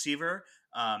go-get-it receiver.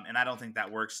 And I don't think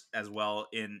that works as well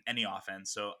in any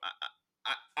offense. So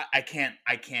I can't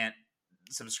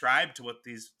subscribe to what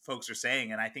these folks are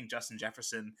saying. And I think Justin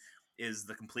Jefferson is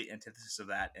the complete antithesis of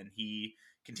that. And he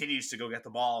continues to go get the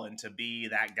ball and to be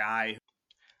that guy.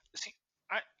 See,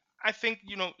 I think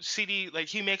CeeDee, like,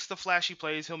 he makes the flashy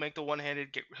plays. He'll make the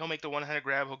one-handed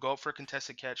grab. He'll go up for a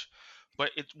contested catch. But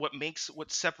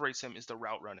what separates him is the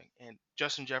route running. And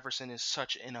Justin Jefferson is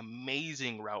such an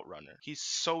amazing route runner. He's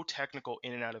so technical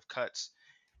in and out of cuts.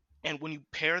 And when you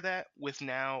pair that with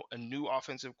now a new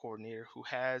offensive coordinator who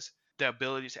has the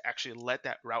ability to actually let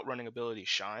that route running ability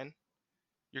shine,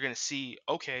 you're going to see,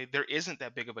 okay, there isn't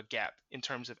that big of a gap in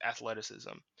terms of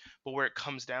athleticism. But where it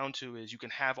comes down to is you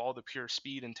can have all the pure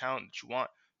speed and talent that you want.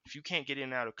 If you can't get in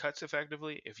and out of cuts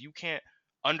effectively, if you can't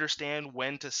understand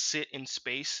when to sit in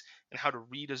space and how to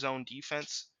read a zone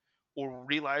defense, or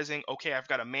realizing, okay, I've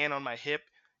got a man on my hip.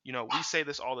 We say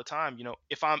this all the time.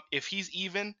 If he's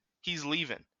even, he's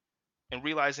leaving. And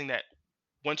realizing that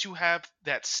once you have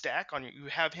that stack on you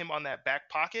have him on that back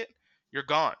pocket, you're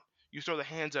gone. You throw the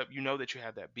hands up, you know that you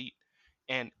have that beat.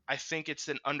 And I think it's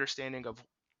an understanding of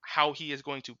how he is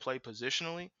going to play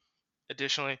positionally.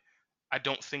 Additionally, I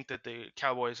don't think that the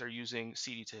Cowboys are using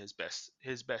CeeDee to his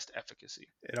best efficacy.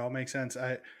 It all makes sense.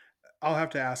 I'll have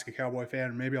to ask a Cowboy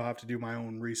fan. Maybe I'll have to do my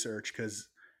own research because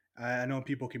I know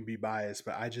people can be biased,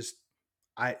 but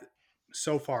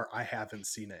so far I haven't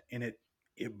seen it, and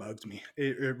it bugs me.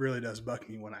 It really does bug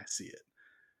me when I see it.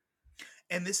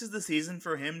 And this is the season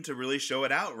for him to really show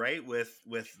it out, right? With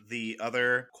the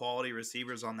other quality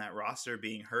receivers on that roster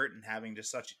being hurt and having just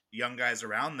such young guys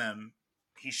around them,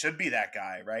 he should be that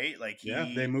guy, right? Like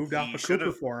they moved Alpha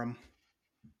Cooper for him.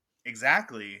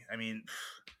 Exactly. I mean,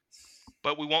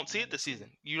 but we won't see it this season.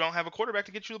 You don't have a quarterback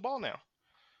to get you the ball now.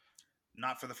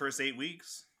 Not for the first 8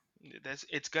 weeks.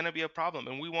 It's going to be a problem,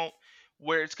 and we won't.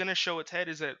 Where it's going to show its head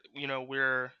is that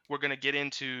we're going to get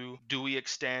into, do we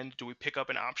extend, do we pick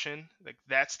up an option? Like,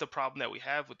 that's the problem that we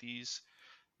have with these,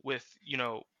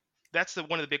 that's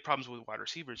one of the big problems with wide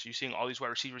receivers. You're seeing all these wide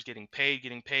receivers getting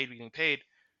paid,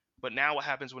 but now what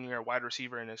happens when you're a wide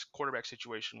receiver in this quarterback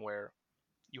situation where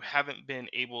you haven't been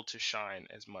able to shine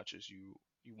as much as you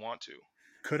want to?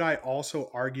 Could I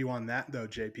also argue on that though,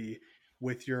 JP,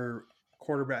 with your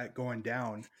quarterback going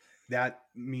down? That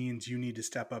means you need to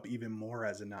step up even more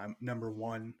as a number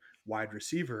one wide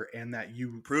receiver, and that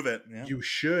you prove it. Yeah. You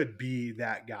should be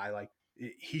that guy. Like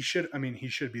he should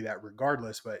be that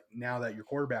regardless. But now that your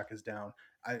quarterback is down,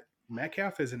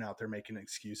 Metcalf isn't out there making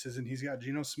excuses, and he's got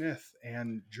Geno Smith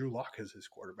and Drew Lock as his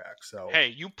quarterback. So hey,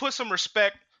 you put some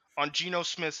respect on Geno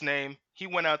Smith's name. He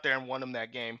went out there and won him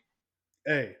that game.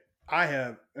 Hey,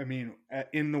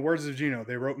 in the words of Geno,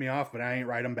 they wrote me off, but I ain't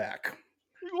write them back.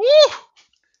 Woo!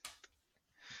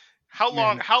 How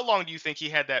long do you think he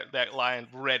had that line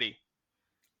ready?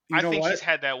 I think he's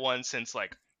had that one since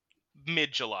like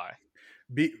mid-July.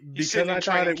 He's sitting in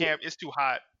training camp. It's too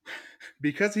hot.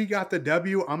 Because he got the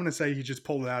W, I'm going to say he just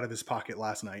pulled it out of his pocket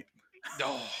last night.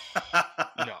 Oh,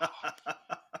 no.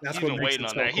 That's He's what been makes waiting it on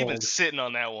so that. He's been cold. sitting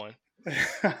on that one.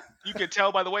 You could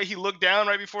tell by the way he looked down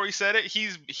right before he said it.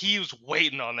 He was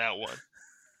waiting on that one.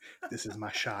 This is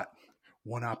my shot.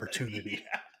 One opportunity.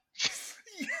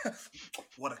 Yeah.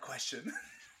 What a question.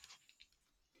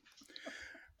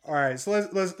 All right, so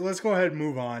let's go ahead and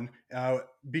move on.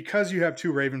 Because you have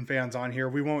two Raven fans on here,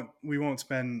 we won't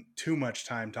spend too much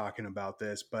time talking about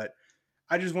this, but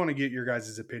I just want to get your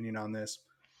guys' opinion on this.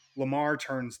 Lamar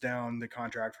turns down the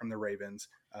contract from the Ravens,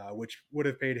 which would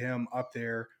have paid him up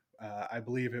there. I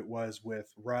believe it was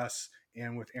with Russ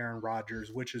and with Aaron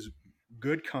Rodgers, which is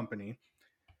good company.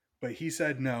 But he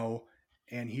said no,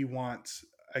 and he wants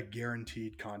a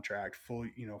guaranteed contract,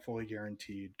 fully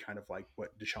guaranteed, kind of like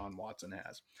what Deshaun Watson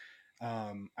has.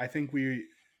 I think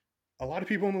a lot of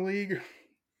people in the league,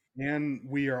 and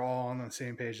we are all on the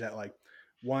same page that, like,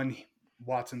 one,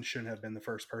 Watson shouldn't have been the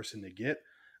first person to get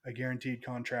a guaranteed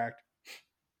contract,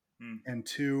 and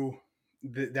two,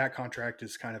 that contract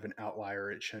is kind of an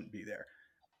outlier. It shouldn't be there.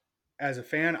 As a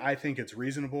fan, I think it's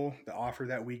reasonable, the offer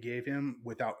that we gave him,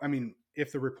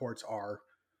 if the reports are,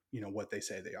 what they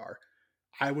say they are.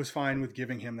 I was fine with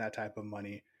giving him that type of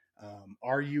money.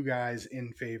 Are you guys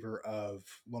in favor of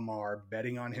Lamar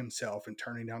betting on himself and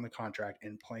turning down the contract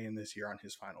and playing this year on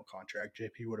his final contract?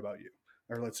 JP, what about you?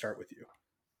 Or let's start with you.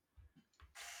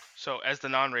 So as the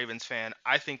non-Ravens fan,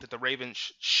 I think that the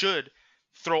Ravens should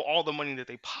throw all the money that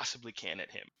they possibly can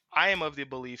at him. I am of the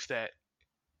belief that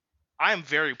I am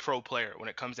very pro-player when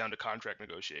it comes down to contract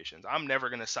negotiations. I'm never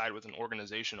going to side with an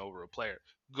organization over a player.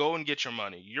 Go and get your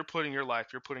money. You're putting your life,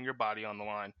 you're putting your body on the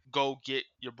line. Go get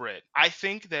your bread. I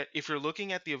think that if you're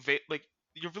looking at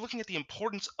you're looking at the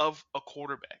importance of a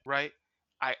quarterback, right?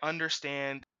 I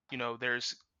understand,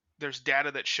 there's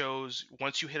data that shows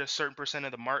once you hit a certain percent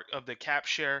of the mark of the cap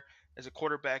share as a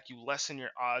quarterback, you lessen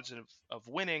your odds of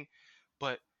winning,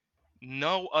 but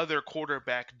no other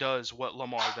quarterback does what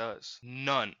Lamar does.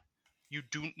 None.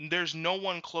 There's no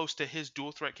one close to his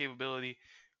dual threat capability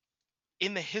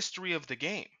in the history of the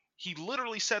game. He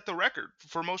literally set the record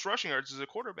for most rushing yards as a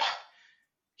quarterback.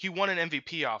 He won an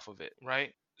MVP off of it,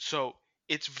 right? So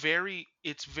it's very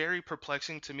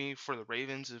perplexing to me for the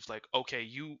Ravens. It's like, okay,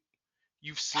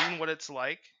 you've seen what it's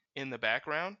like in the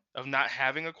background of not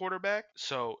having a quarterback.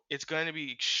 So it's going to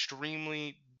be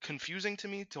extremely confusing to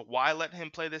me to why let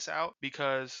him play this out,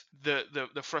 because the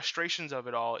frustrations of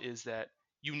it all is that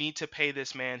you need to pay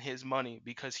this man his money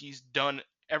because he's done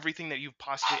everything that you've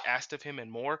possibly asked of him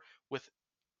and more, with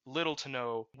little to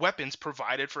no weapons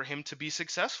provided for him to be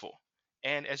successful.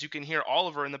 And as you can hear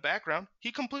Oliver in the background,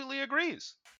 he completely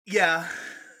agrees. Yeah.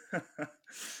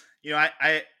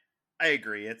 I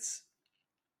agree. It's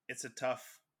a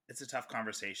tough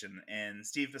conversation, and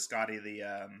Steve Biscotti,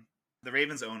 the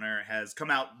Ravens owner, has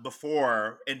come out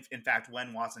before, in fact,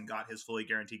 when Watson got his fully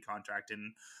guaranteed contract,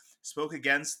 and spoke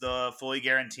against the fully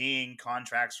guaranteeing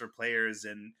contracts for players.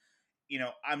 And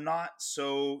I'm not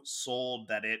so sold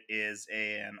that it is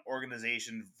an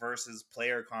organization versus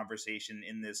player conversation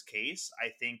in this case. I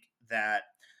think that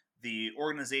the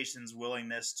organization's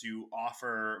willingness to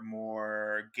offer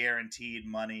more guaranteed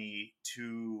money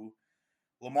to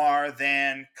Lamar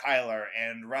than Kyler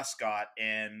and Russ got,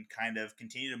 and kind of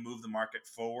continue to move the market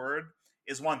forward,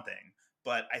 is one thing.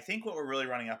 But I think what we're really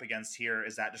running up against here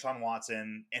is that Deshaun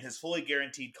Watson and his fully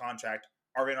guaranteed contract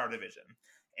are in our division.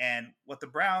 And what the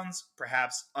Browns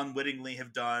perhaps unwittingly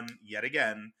have done yet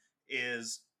again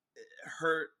is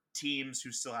hurt teams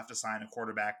who still have to sign a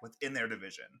quarterback within their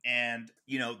division. And,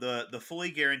 the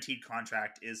fully guaranteed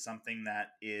contract is something that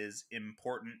is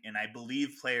important, and I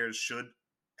believe players should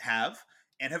have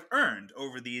and have earned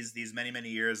over these many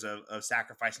years of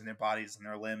sacrificing their bodies and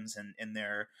their limbs and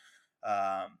their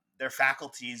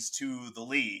faculties to the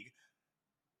league.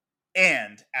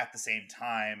 And at the same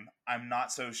time, I'm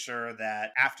not so sure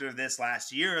that after this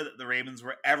last year that the Ravens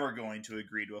were ever going to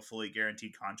agree to a fully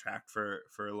guaranteed contract for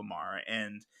Lamar.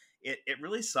 And it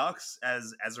really sucks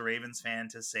as a Ravens fan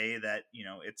to say that,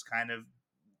 it's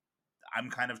I'm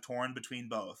kind of torn between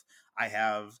both. I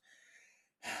have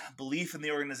belief in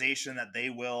the organization that they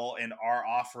will and are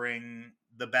offering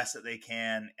the best that they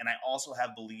can, and I also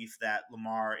have belief that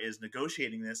Lamar is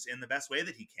negotiating this in the best way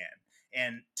that he can.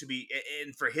 And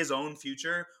for his own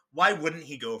future, why wouldn't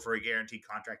he go for a guaranteed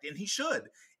contract? And he should.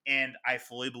 And I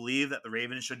fully believe that the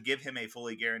Ravens should give him a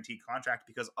fully guaranteed contract,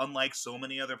 because unlike so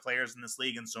many other players in this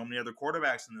league and so many other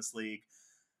quarterbacks in this league,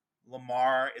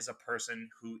 Lamar is a person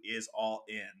who is all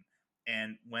in.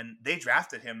 And when they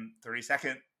drafted him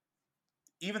 32nd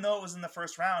even though it was in the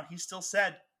first round, he still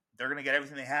said they're going to get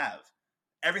everything they have.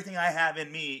 Everything I have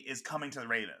in me is coming to the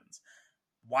Ravens.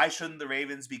 Why shouldn't the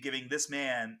Ravens be giving this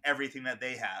man everything that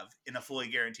they have in a fully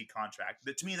guaranteed contract?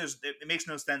 But to me, it makes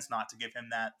no sense not to give him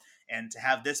that, and to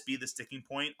have this be the sticking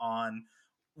point on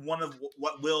one of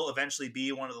what will eventually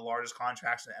be one of the largest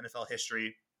contracts in NFL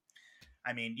history.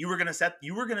 I mean, you were gonna set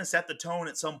the tone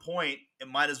at some point. It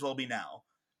might as well be now.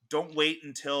 Don't wait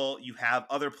until you have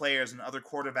other players and other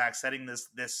quarterbacks setting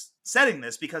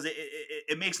this because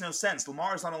it makes no sense.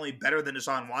 Lamar is not only better than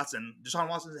Deshaun Watson. Deshaun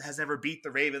Watson has never beat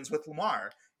the Ravens with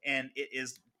Lamar, and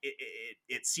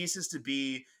it ceases to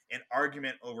be an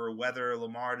argument over whether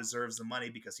Lamar deserves the money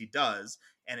because he does,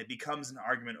 and it becomes an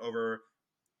argument over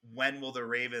when will the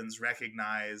Ravens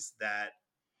recognize that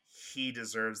he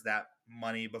deserves that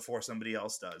money before somebody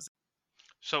else does.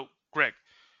 So, Greg,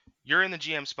 you're in the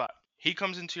GM spot. He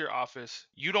comes into your office.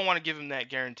 You don't want to give him that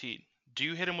guaranteed. Do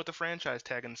you hit him with a franchise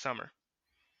tag in the summer?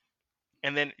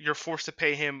 And then you're forced to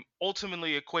pay him,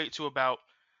 ultimately equate to about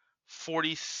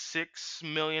 $46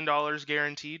 million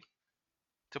guaranteed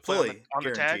to play on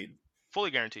the tag. Fully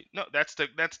guaranteed. No, that's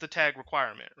the tag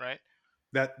requirement, right?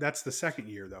 That's the second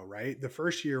year though, right? The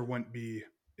first year wouldn't be.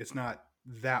 It's not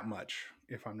that much,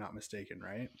 if I'm not mistaken,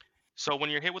 right? So when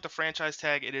you're hit with the franchise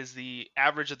tag, it is the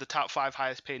average of the top 5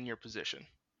 highest paid in your position.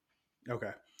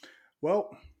 Okay.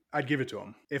 Well, I'd give it to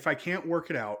him. If I can't work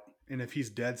it out, and if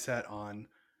he's dead set on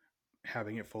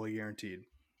having it fully guaranteed,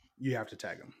 you have to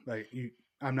tag him.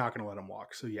 I'm not going to let him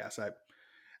walk. So yes,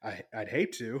 I'd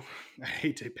hate to. I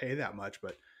hate to pay that much,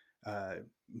 but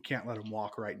you can't let him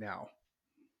walk right now.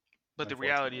 But the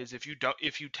reality is, if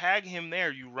you tag him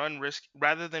there, you run risk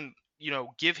rather than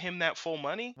give him that full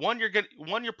money. One,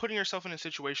 you're putting yourself in a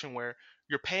situation where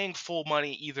you're paying full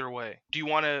money either way. Do you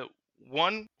want to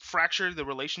fracture the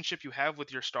relationship you have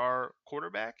with your star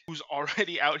quarterback, who's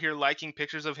already out here liking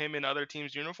pictures of him in other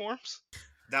teams' uniforms?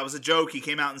 That was a joke. He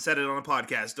came out and said it on a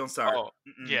podcast. Don't start. Oh,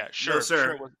 yeah, sure. No,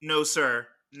 sir. Sure no, sir.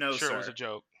 No, sure, sir. It was a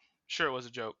joke. Sure, it was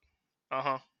a joke.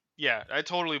 Yeah, I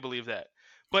totally believe that.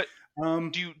 But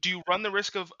do you run the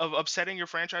risk of upsetting your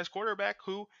franchise quarterback,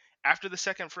 who after the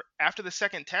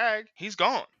second tag, he's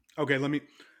gone? Okay, let me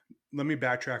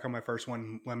backtrack on my first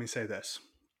one. Let me say this.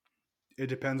 It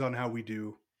depends on how we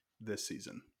do this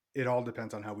season. It all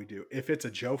depends on how we do. If it's a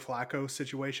Joe Flacco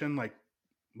situation, like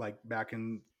back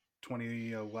in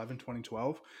 2011,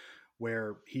 2012,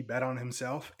 where he bet on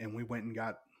himself and we went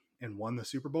and won the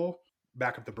Super Bowl,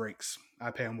 back up the brinks.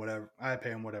 I pay him whatever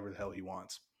the hell he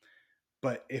wants.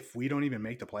 But if we don't even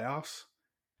make the playoffs,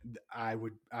 I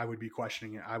would be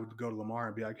questioning it. I would go to Lamar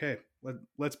and be like, hey,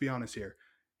 let's be honest here.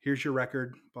 Here's your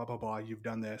record, blah, blah, blah. You've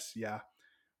done this. Yeah.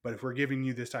 But if we're giving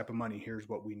you this type of money, here's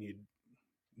what we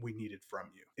needed from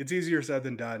you. It's easier said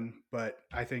than done, but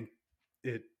I think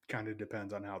it kind of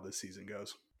depends on how this season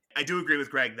goes. I do agree with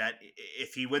Greg that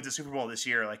if he wins the Super Bowl this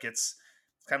year, it's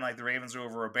kind of like the Ravens are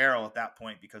over a barrel at that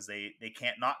point because they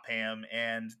can't not pay him,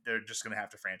 and they're just going to have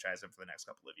to franchise him for the next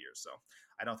couple of years. So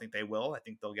I don't think they will. I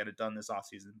think they'll get it done this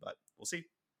offseason, but we'll see.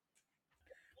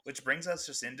 Which brings us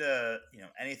just into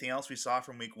anything else we saw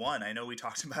from week 1. I know we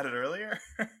talked about it earlier.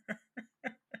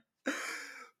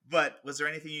 But was there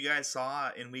anything you guys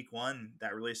saw in week 1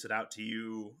 that really stood out to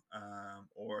you,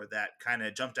 or that kind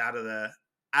of jumped out of the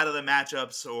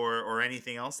matchups, or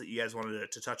anything else that you guys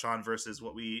wanted to touch on versus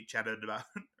what we chatted about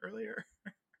earlier?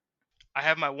 I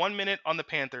have my 1 minute on the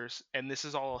Panthers, and this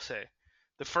is all I'll say.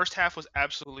 The first half was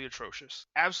absolutely atrocious.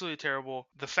 Absolutely terrible.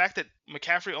 The fact that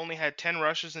McCaffrey only had 10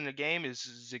 rushes in the game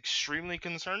is extremely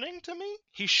concerning to me.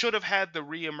 He should have had the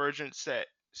re-emergence that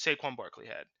Saquon Barkley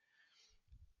had.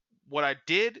 What I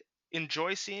did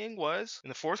enjoy seeing was, in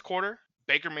the fourth quarter,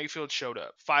 Baker Mayfield showed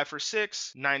up. 5 for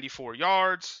 6, 94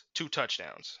 yards, 2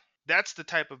 touchdowns. That's the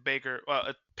type of Baker,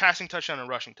 a passing touchdown and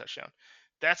rushing touchdown.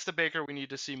 That's the Baker we need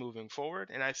to see moving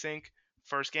forward. And I think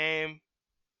first game,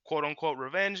 quote-unquote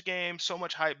revenge game, so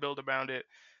much hype built around it.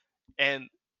 And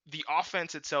the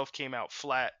offense itself came out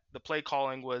flat. The play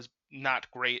calling was not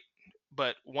great.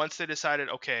 But once they decided,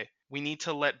 okay, we need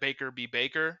to let Baker be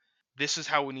Baker, this is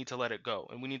how we need to let it go.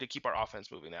 And we need to keep our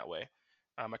offense moving that way.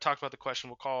 I talked about the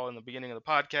questionable call in the beginning of the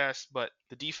podcast, but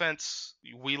the defense,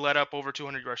 we let up over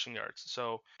 200 rushing yards.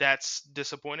 So that's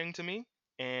disappointing to me,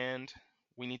 and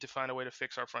we need to find a way to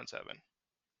fix our front seven.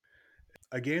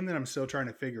 A game that I'm still trying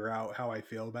to figure out how I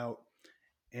feel about,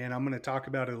 and I'm going to talk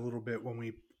about it a little bit when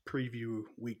we preview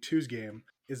week 2's game,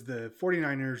 is the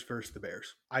 49ers versus the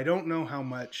Bears. I don't know how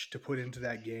much to put into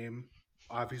that game.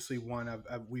 Obviously,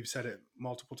 we've said it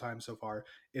multiple times so far.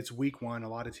 It's week 1. A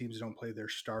lot of teams don't play their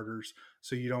starters,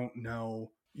 so you don't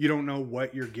know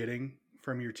what you're getting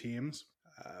from your teams.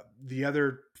 The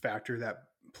other factor that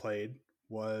played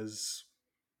was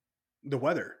the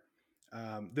weather.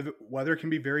 The weather can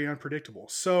be very unpredictable.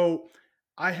 So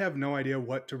I have no idea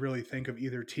what to really think of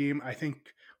either team. I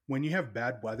think when you have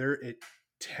bad weather, it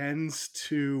tends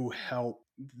to help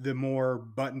the more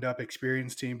buttoned up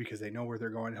experienced team because they know where they're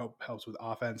going. Helps with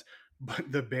offense.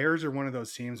 But the Bears are one of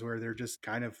those teams where they're just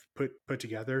kind of put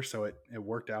together, so it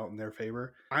worked out in their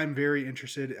favor. I'm very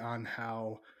interested on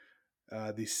how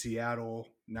the Seattle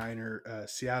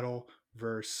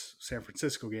versus San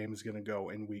Francisco game is going to go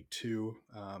in week 2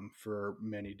 for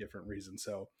many different reasons.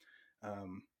 So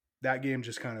that game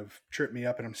just kind of tripped me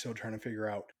up, and I'm still trying to figure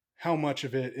out how much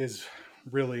of it is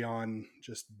really on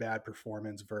just bad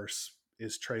performance versus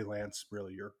is Trey Lance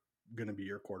really going to be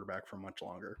your quarterback for much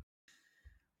longer.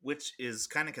 Which is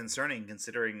kind of concerning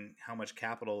considering how much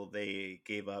capital they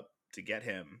gave up to get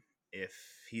him. If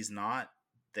he's not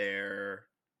their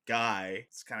guy,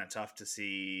 it's kind of tough to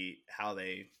see how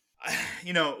they,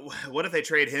 what if they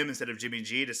trade him instead of Jimmy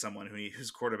G to someone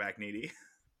who's quarterback needy?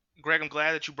 Greg, I'm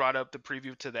glad that you brought up the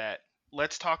preview to that.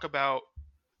 Let's talk about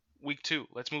week 2.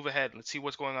 Let's move ahead. Let's see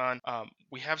what's going on.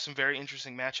 We have some very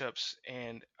interesting matchups,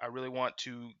 and I really want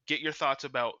to get your thoughts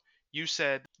about. You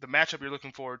said the matchup you're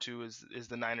looking forward to is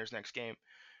the Niners' next game.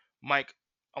 Mike,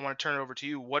 I want to turn it over to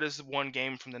you. What is the one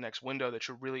game from the next window that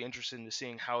you're really interested in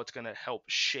seeing how it's going to help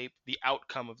shape the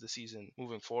outcome of the season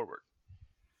moving forward?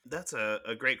 That's a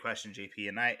great question, JP.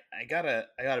 And I gotta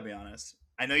be honest.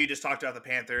 I know you just talked about the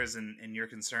Panthers and your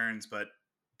concerns, but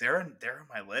they're on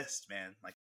my list, man.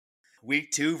 Like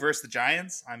week 2 versus the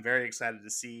Giants, I'm very excited to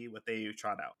see what they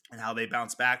trot out and how they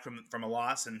bounce back from a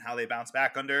loss and how they bounce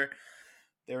back under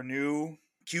their new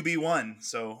QB1.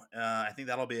 So I think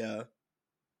that'll be a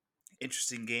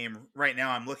interesting game. Right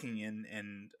now, I'm looking in,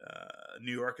 and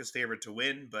New York is favored to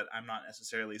win, but I'm not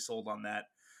necessarily sold on that.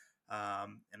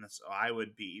 And so I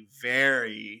would be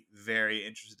very, very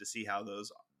interested to see how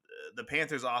the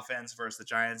Panthers offense versus the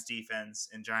Giants defense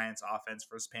and Giants offense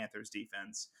versus Panthers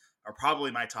defense are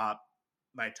probably my top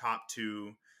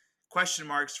 2 question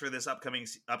marks for this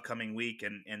upcoming week.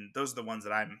 And those are the ones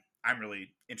that I'm really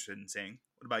interested in seeing.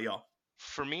 What about y'all?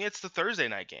 For me, it's the Thursday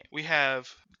night game. We have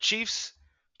Chiefs,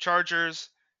 Chargers.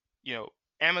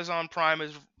 Amazon Prime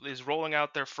is rolling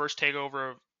out their full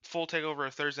takeover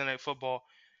of Thursday Night Football.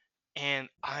 And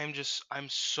I'm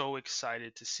so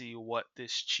excited to see what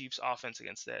this Chiefs offense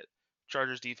against that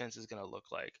Chargers defense is going to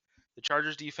look like. The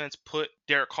Chargers defense put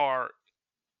Derek Carr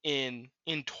in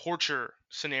torture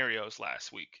scenarios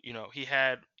last week. He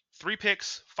had 3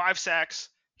 picks, 5 sacks.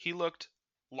 He looked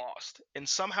lost. And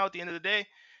somehow at the end of the day,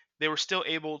 they were still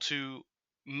able to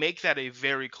make that a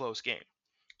very close game.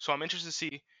 So I'm interested to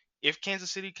see if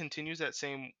Kansas City continues that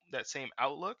same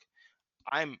outlook.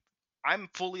 I'm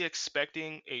fully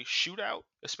expecting a shootout,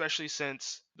 especially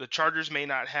since the Chargers may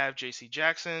not have J.C.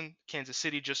 Jackson. Kansas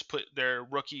City just put their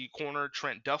rookie corner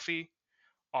Trent Duffy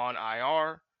on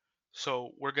IR.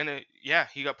 So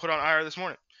he got put on IR this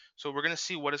morning. So we're gonna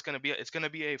see what it's gonna be. It's gonna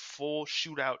be a full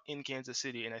shootout in Kansas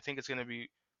City, and I think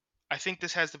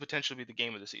this has the potential to be the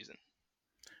game of the season.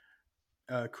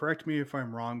 Correct me if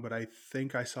I'm wrong, but I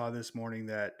think I saw this morning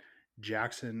that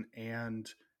Jackson and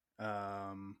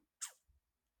oh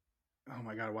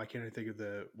my God, why can't I think of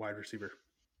the wide receiver?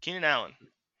 Keenan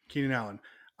Allen.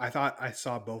 I thought I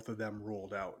saw both of them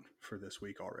ruled out for this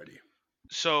week already.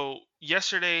 So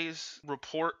yesterday's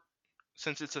report,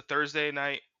 since it's a Thursday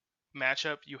night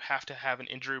matchup, you have to have an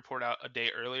injury report out a day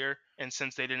earlier. And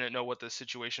since they didn't know what the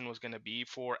situation was going to be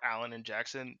for Allen and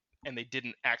Jackson, and they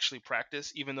didn't actually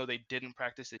practice, even though they didn't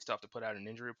practice, they still have to put out an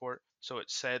injury report. So it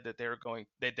said that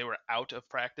they were out of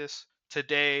practice.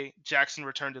 Today, Jackson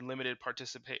returned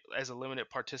as a limited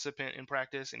participant in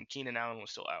practice, and Keenan Allen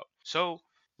was still out. So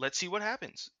let's see what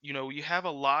happens. You have a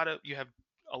lot of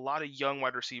young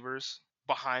wide receivers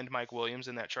behind Mike Williams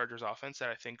in that Chargers offense that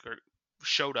I think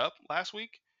showed up last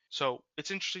week. So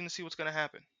it's interesting to see what's going to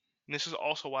happen. And this is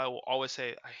also why I will always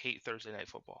say I hate Thursday night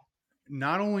football.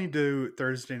 Not only do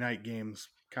Thursday night games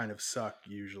kind of suck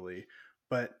usually,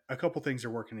 but a couple things are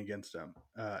working against them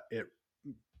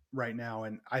right now.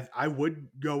 And I would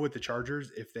go with the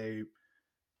Chargers if they,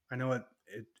 I know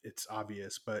it's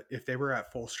obvious, but if they were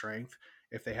at full strength,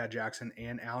 if they had Jackson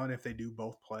and Allen, if they do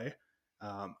both play,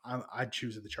 I'd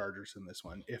choose the Chargers in this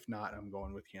one. If not, I'm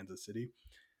going with Kansas City.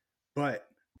 But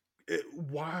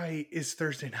why is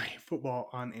Thursday night football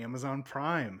on Amazon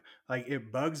Prime? Like,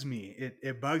 it bugs me.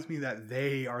 It bugs me that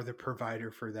they are the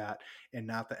provider for that and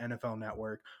not the NFL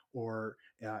Network, or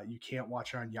you can't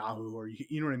watch it on Yahoo, or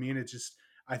you know what I mean? It's just,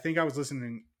 I think I was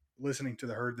listening to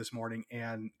the Herd this morning,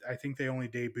 and I think they only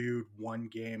debuted one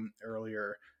game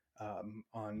earlier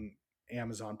on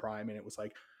Amazon Prime, and it was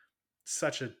like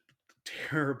such a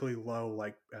terribly low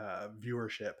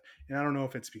viewership, and I don't know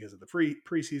if it's because of the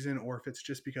preseason or if it's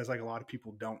just because like a lot of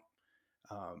people don't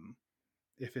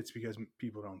if it's because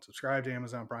people don't subscribe to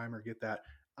Amazon Prime or get that.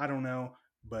 I don't know,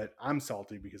 but I'm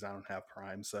salty because I don't have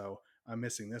Prime, so I'm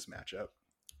missing this matchup.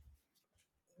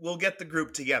 We'll get the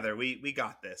group together. We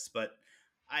got this. But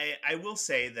I will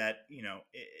say that,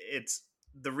 it's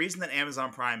the reason that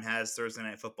Amazon Prime has Thursday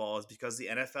Night Football is because the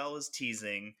NFL is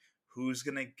teasing who's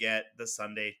going to get the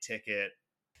Sunday ticket.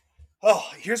 Oh,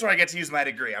 here's where I get to use my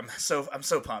degree. I'm so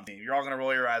pumped. You're all going to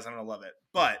roll your eyes. I'm going to love it.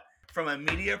 But from a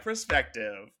media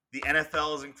perspective, the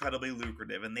NFL is incredibly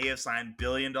lucrative, and they have signed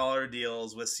billion-dollar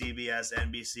deals with CBS,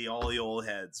 NBC, all the old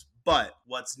heads. But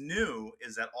what's new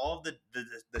is that all of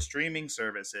the streaming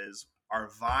services are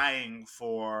vying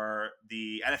for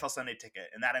the NFL Sunday ticket,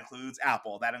 and that includes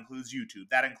Apple, that includes YouTube,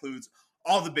 that includes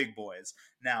all the big boys.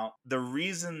 Now, the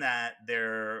reason that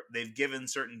they've given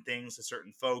certain things to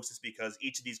certain folks is because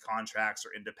each of these contracts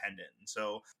are independent. And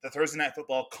so the Thursday Night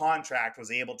Football contract was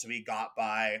able to be got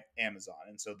by Amazon,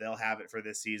 and so they'll have it for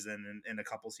this season and a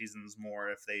couple seasons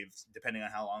more if depending on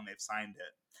how long they've signed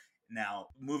it. Now,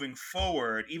 moving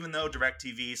forward, even though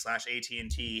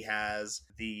DirecTV/AT&T has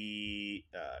the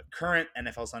current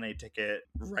NFL Sunday ticket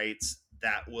rights,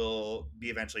 that will be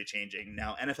eventually changing.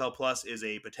 Now, NFL Plus is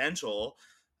a potential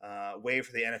way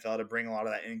for the NFL to bring a lot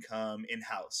of that income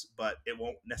in-house, but it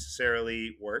won't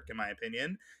necessarily work, in my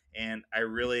opinion. And I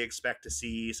really expect to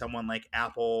see someone like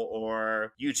Apple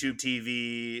or YouTube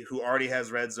TV, who already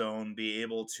has Red Zone, be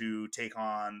able to take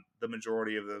on the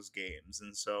majority of those games.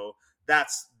 And so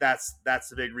that's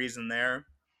the big reason there.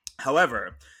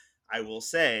 However, I will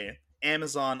say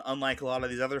Amazon, unlike a lot of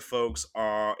these other folks,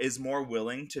 is more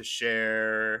willing to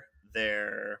share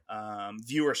their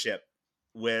viewership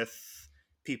with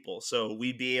people. So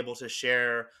we'd be able to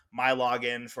share my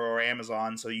login for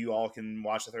Amazon so you all can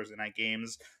watch the Thursday night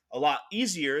games a lot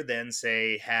easier than,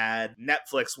 say, had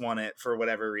Netflix won it for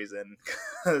whatever reason,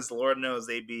 because Lord knows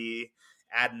they'd be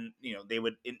adding, they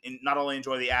would not only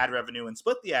enjoy the ad revenue and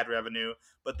split the ad revenue,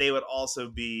 but they would also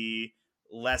be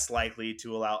less likely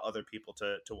to allow other people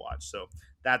to watch. So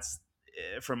that's,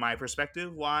 from my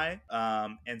perspective, why.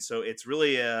 And so it's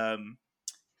really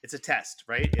it's a test,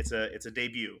 right? It's a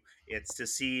debut. It's to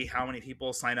see how many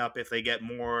people sign up if they get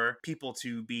more people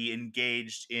to be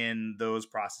engaged in those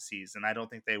processes. And I don't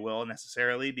think they will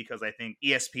necessarily, because I think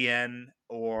ESPN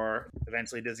or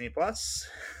eventually Disney Plus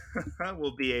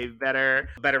will be a better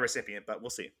recipient, but we'll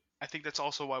see. I think that's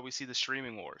also why we see the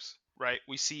streaming wars, right?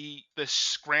 We see the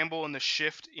scramble and the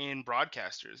shift in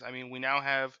broadcasters. I mean, we now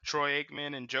have Troy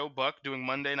Aikman and Joe Buck doing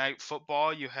Monday Night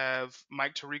Football. You have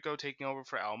Mike Tirico taking over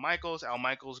for Al Michaels. Al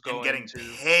Michaels going and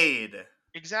getting paid.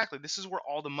 Exactly. This is where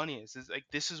all the money is.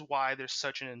 This is why there's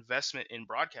such an investment in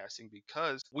broadcasting,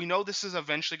 because we know this is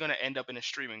eventually going to end up in a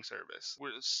streaming service.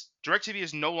 DirecTV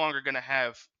is no longer going to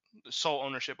have sole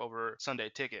ownership over Sunday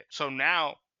Ticket. So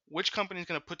now, which company is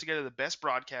going to put together the best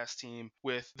broadcast team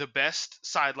with the best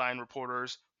sideline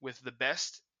reporters, with the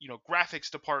best,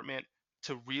 graphics department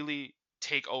to really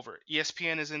take over?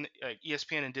 ESPN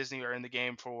and Disney are in the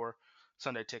game for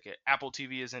Sunday Ticket. Apple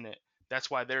TV is in it. That's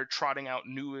why they're trotting out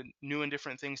new and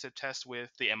different things to test with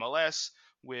the MLS,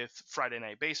 with Friday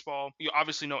Night Baseball. You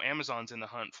obviously know Amazon's in the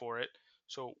hunt for it.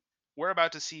 So we're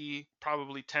about to see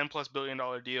probably $10+ billion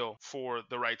deal for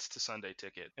the rights to Sunday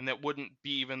Ticket, and that wouldn't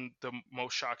be even the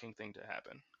most shocking thing to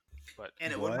happen. But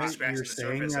and it wouldn't scratch you're the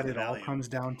saying surface that of it all comes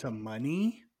down to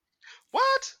money?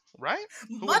 What? Right?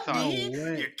 Money? No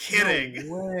way. You're kidding.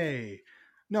 No way.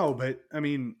 No, but I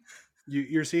mean,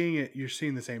 you're seeing it. You're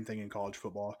seeing the same thing in college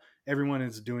football. Everyone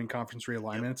is doing conference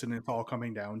realignments, and it's all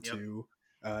coming down to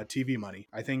TV money.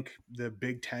 I think the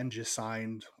Big Ten just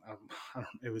signed.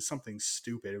 It was something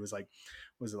stupid. It was like,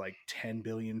 was it like $10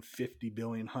 billion, $50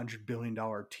 billion, $100 billion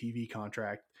TV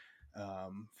contract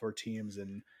for teams,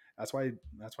 and that's why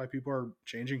people are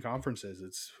changing conferences.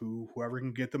 It's whoever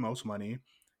can get the most money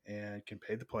and can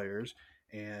pay the players.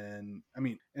 And I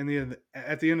mean,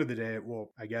 at the end of the day,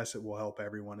 I guess it will help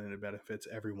everyone, and it benefits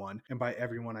everyone. And by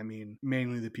everyone, I mean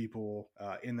mainly the people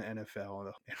in the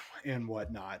NFL and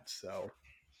whatnot. So,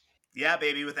 yeah,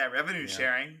 baby, with that revenue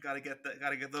sharing, gotta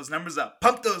get those numbers up.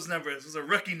 Pump those numbers. Those are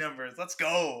rookie numbers. Let's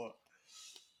go.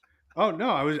 Oh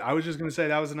no, I was just gonna say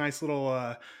that was a nice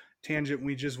little tangent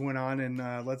we just went on,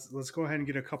 and let's go ahead and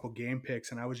get a couple game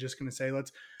picks. And I was just gonna say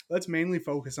let's mainly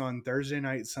focus on Thursday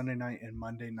night, Sunday night, and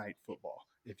Monday night football,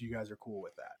 if you guys are cool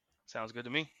with that. Sounds good to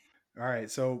me. All right,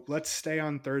 so let's stay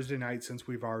on Thursday night since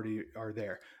we've already are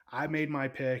there. I made my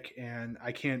pick, and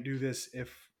I can't do this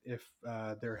if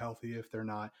they're healthy. If they're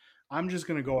not, I'm just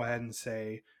gonna go ahead and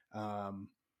say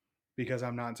because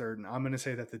I'm not certain. I'm going to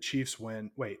say that the Chiefs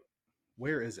win. Wait,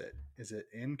 where is it? Is it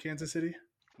in Kansas City?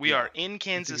 We are in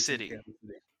Kansas City. Kansas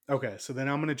City. Okay, so then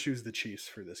I'm going to choose the Chiefs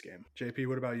for this game. JP,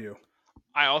 what about you?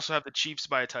 I also have the Chiefs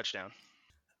by a touchdown.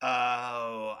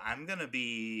 Oh, I'm going to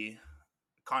be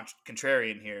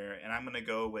contrarian here, and I'm going to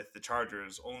go with the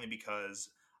Chargers only because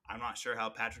I'm not sure how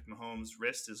Patrick Mahomes'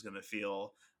 wrist is going to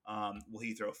feel. Will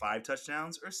he throw 5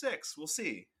 touchdowns or 6? We'll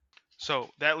see. So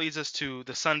that leads us to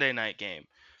the Sunday night game.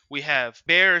 We have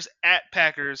Bears at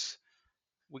Packers.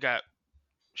 We got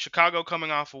Chicago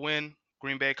coming off a win,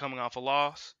 Green Bay coming off a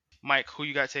loss. Mike, who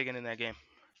you got taking in that game?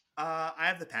 I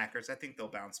have the Packers. I think they'll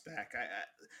bounce back.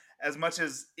 As much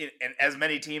as and as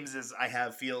many teams as I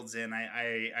have Fields in,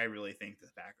 I really think the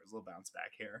Packers will bounce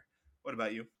back here. What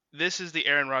about you? This is the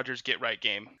Aaron Rodgers get right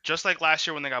game. Just like last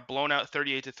year when they got blown out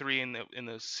 38-3 in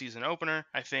the season opener,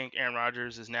 I think Aaron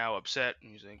Rodgers is now upset.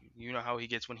 And he's like, you know how he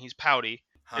gets when he's pouty.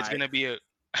 Hi. It's gonna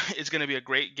be a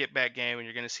great get back game, and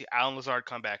you're gonna see Allen Lazard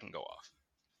come back and go off.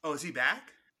 Oh, is he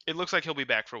back? It looks like he'll be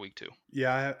back for week 2.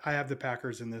 Yeah, I have the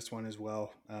Packers in this one as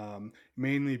well,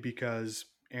 mainly because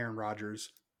Aaron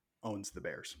Rodgers owns the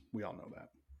Bears. We all know that.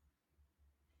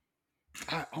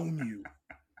 I own you.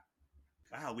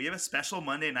 Wow, we have a special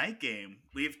Monday night game.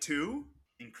 We have 2?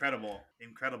 Incredible.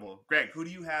 Greg, who do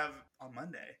you have on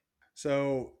Monday?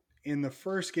 So in the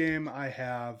first game, I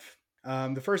have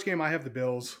the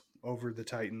Bills over the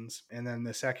Titans, and then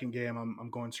the second game,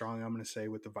 I'm going strong. I'm going to say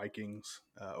with the Vikings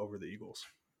over the Eagles.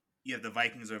 You have the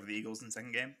Vikings over the Eagles in the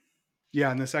second game?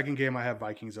 Yeah, in the second game, I have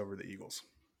Vikings over the Eagles.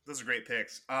 Those are great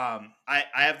picks. I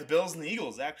have the Bills and the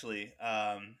Eagles, actually.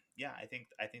 Yeah, I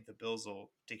think the Bills will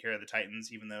take care of the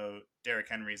Titans, even though Derrick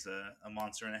Henry's a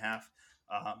monster and a half.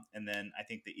 And then I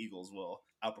think the Eagles will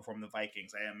outperform the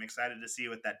Vikings. I am excited to see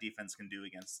what that defense can do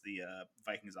against the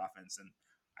Vikings offense, and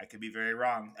I could be very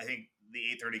wrong. I think the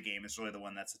 8:30 game is really the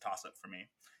one that's a toss-up for me.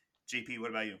 JP, what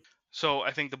about you? So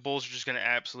I think the Bulls are just going to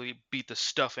absolutely beat the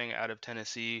stuffing out of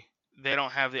Tennessee. They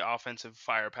don't have the offensive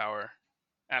firepower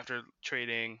after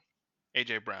trading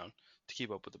A.J. Brown to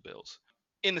keep up with the Bills.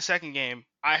 In the second game,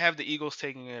 I have the Eagles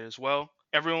taking it as well.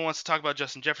 Everyone wants to talk about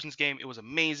Justin Jefferson's game. It was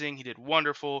amazing. He did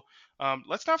wonderful.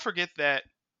 Let's not forget that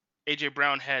A.J.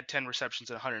 Brown had 10 receptions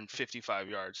and 155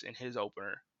 yards in his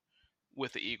opener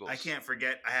with the Eagles. I can't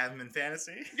forget I have him in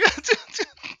fantasy.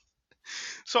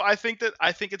 So I think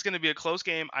it's going to be a close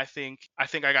game. I think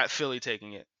I got Philly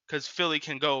taking it because Philly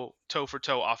can go toe for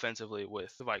toe offensively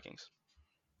with the Vikings.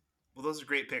 Well, those are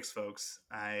great picks, folks.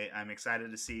 I'm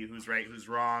excited to see who's right, who's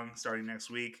wrong starting next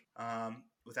week.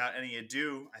 Without any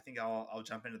ado, I think I'll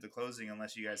jump into the closing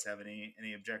unless you guys have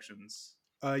any objections.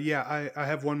 Yeah, I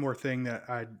have one more thing that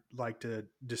I'd like to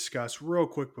discuss real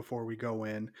quick before we go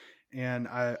in. And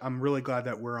I'm really glad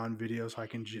that we're on video so I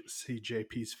can see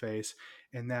JP's face.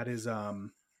 And that is,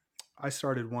 I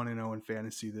started 1-0 in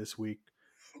fantasy this week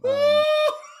with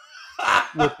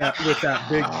that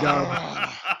big dub.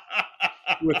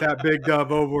 With that big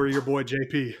dub over your boy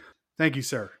JP. Thank you,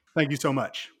 sir. Thank you so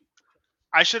much.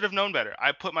 I should have known better.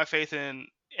 I put my faith in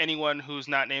anyone who's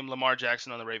not named Lamar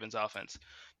Jackson on the Ravens offense.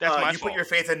 That's my fault. You put your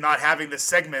faith in not having this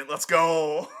segment. Let's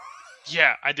go.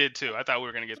 Yeah, I did too. I thought we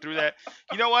were going to get through that.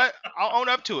 You know what? I'll own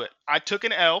up to it. I took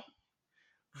an L,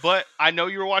 but I know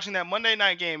you were watching that Monday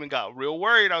night game and got real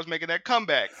worried I was making that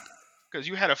comeback because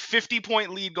you had a 50-point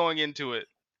lead going into it.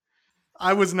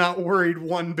 I was not worried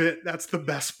one bit. That's the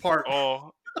best part.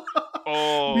 Oh.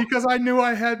 Because I knew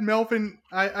I had Melvin.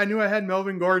 I knew I had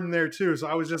Melvin Gordon there too. So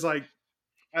I was just like,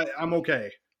 I'm okay.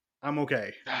 I'm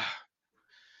okay.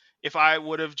 If I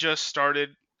would have just started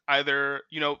either,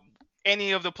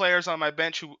 any of the players on my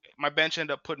bench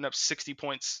ended up putting up 60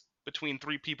 points between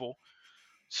 3 people.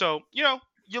 So,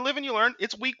 you live and you learn.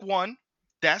 It's week 1.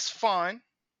 That's fine.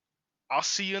 I'll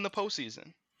see you in the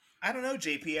postseason. I don't know,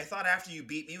 JP. I thought after you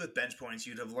beat me with bench points,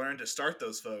 you'd have learned to start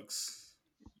those folks.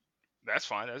 That's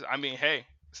fine. Hey,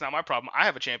 it's not my problem. I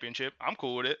have a championship. I'm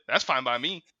cool with it. That's fine by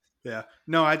me. Yeah.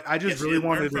 No, I just really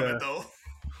wanted to. It, though.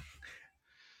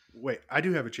 Wait, I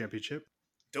do have a championship.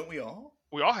 Don't we all?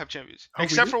 We all have champions.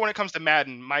 Except for when it comes to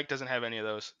Madden. Mike doesn't have any of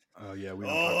those. Oh, yeah. We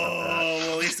don't talk about that.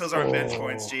 Well, at least those aren't bench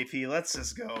points, JP. Let's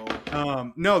just go.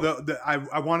 No,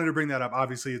 I wanted to bring that up.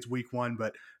 Obviously, it's week 1,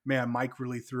 but man, Mike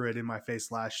really threw it in my face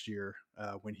last year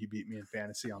when he beat me in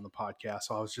fantasy on the podcast.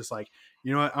 So I was just like,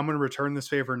 you know what? I'm going to return this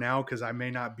favor now because I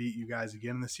may not beat you guys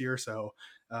again this year. So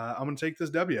I'm going to take this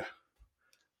W.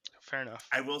 Fair enough.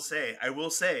 I will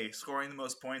say, scoring the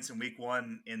most points in week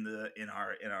 1 in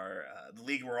our the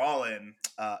league we're all in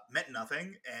meant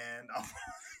nothing, and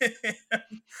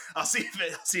I'll see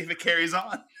if it carries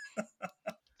on.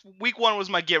 Week 1 was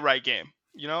my get right game.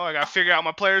 I got to figure out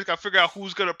my players, got to figure out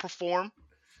who's going to perform.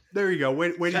 There you go.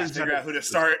 Wait to figure out who to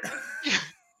start.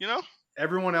 You know?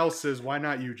 Everyone else says, why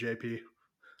not you, JP?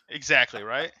 Exactly,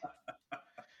 right?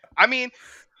 I mean,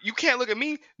 you can't look at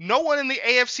me. No one in the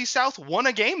AFC South won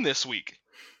a game this week.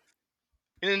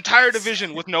 An entire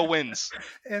division with no wins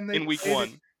in week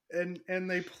 1. And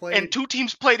they played. And 2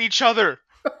 teams played each other.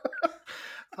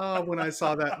 When I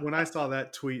saw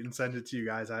that tweet and sent it to you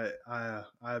guys, I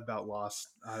about lost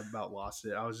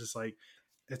it. I was just like,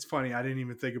 it's funny. I didn't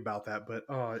even think about that, but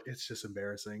it's just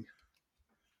embarrassing.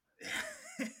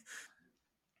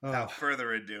 Without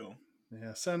further ado,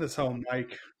 yeah, send us home,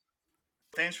 Mike.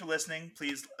 Thanks for listening.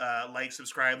 Please like,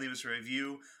 subscribe, leave us a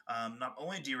review. Not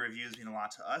only do your reviews mean a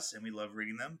lot to us, and we love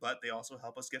reading them, but they also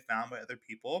help us get found by other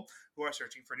people who are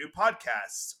searching for new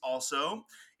podcasts. Also,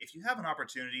 if you have an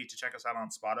opportunity to check us out on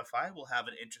Spotify, we'll have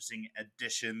an interesting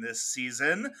edition this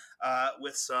season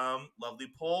with some lovely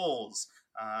polls.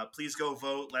 Please go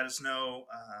vote. Let us know.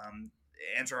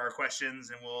 Answer our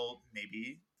questions, and we'll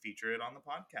maybe feature it on the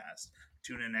podcast.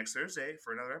 Tune in next Thursday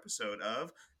for another episode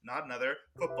of Not Another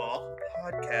Football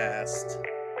Podcast.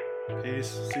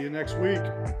 Peace. See you next week.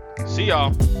 See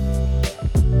y'all.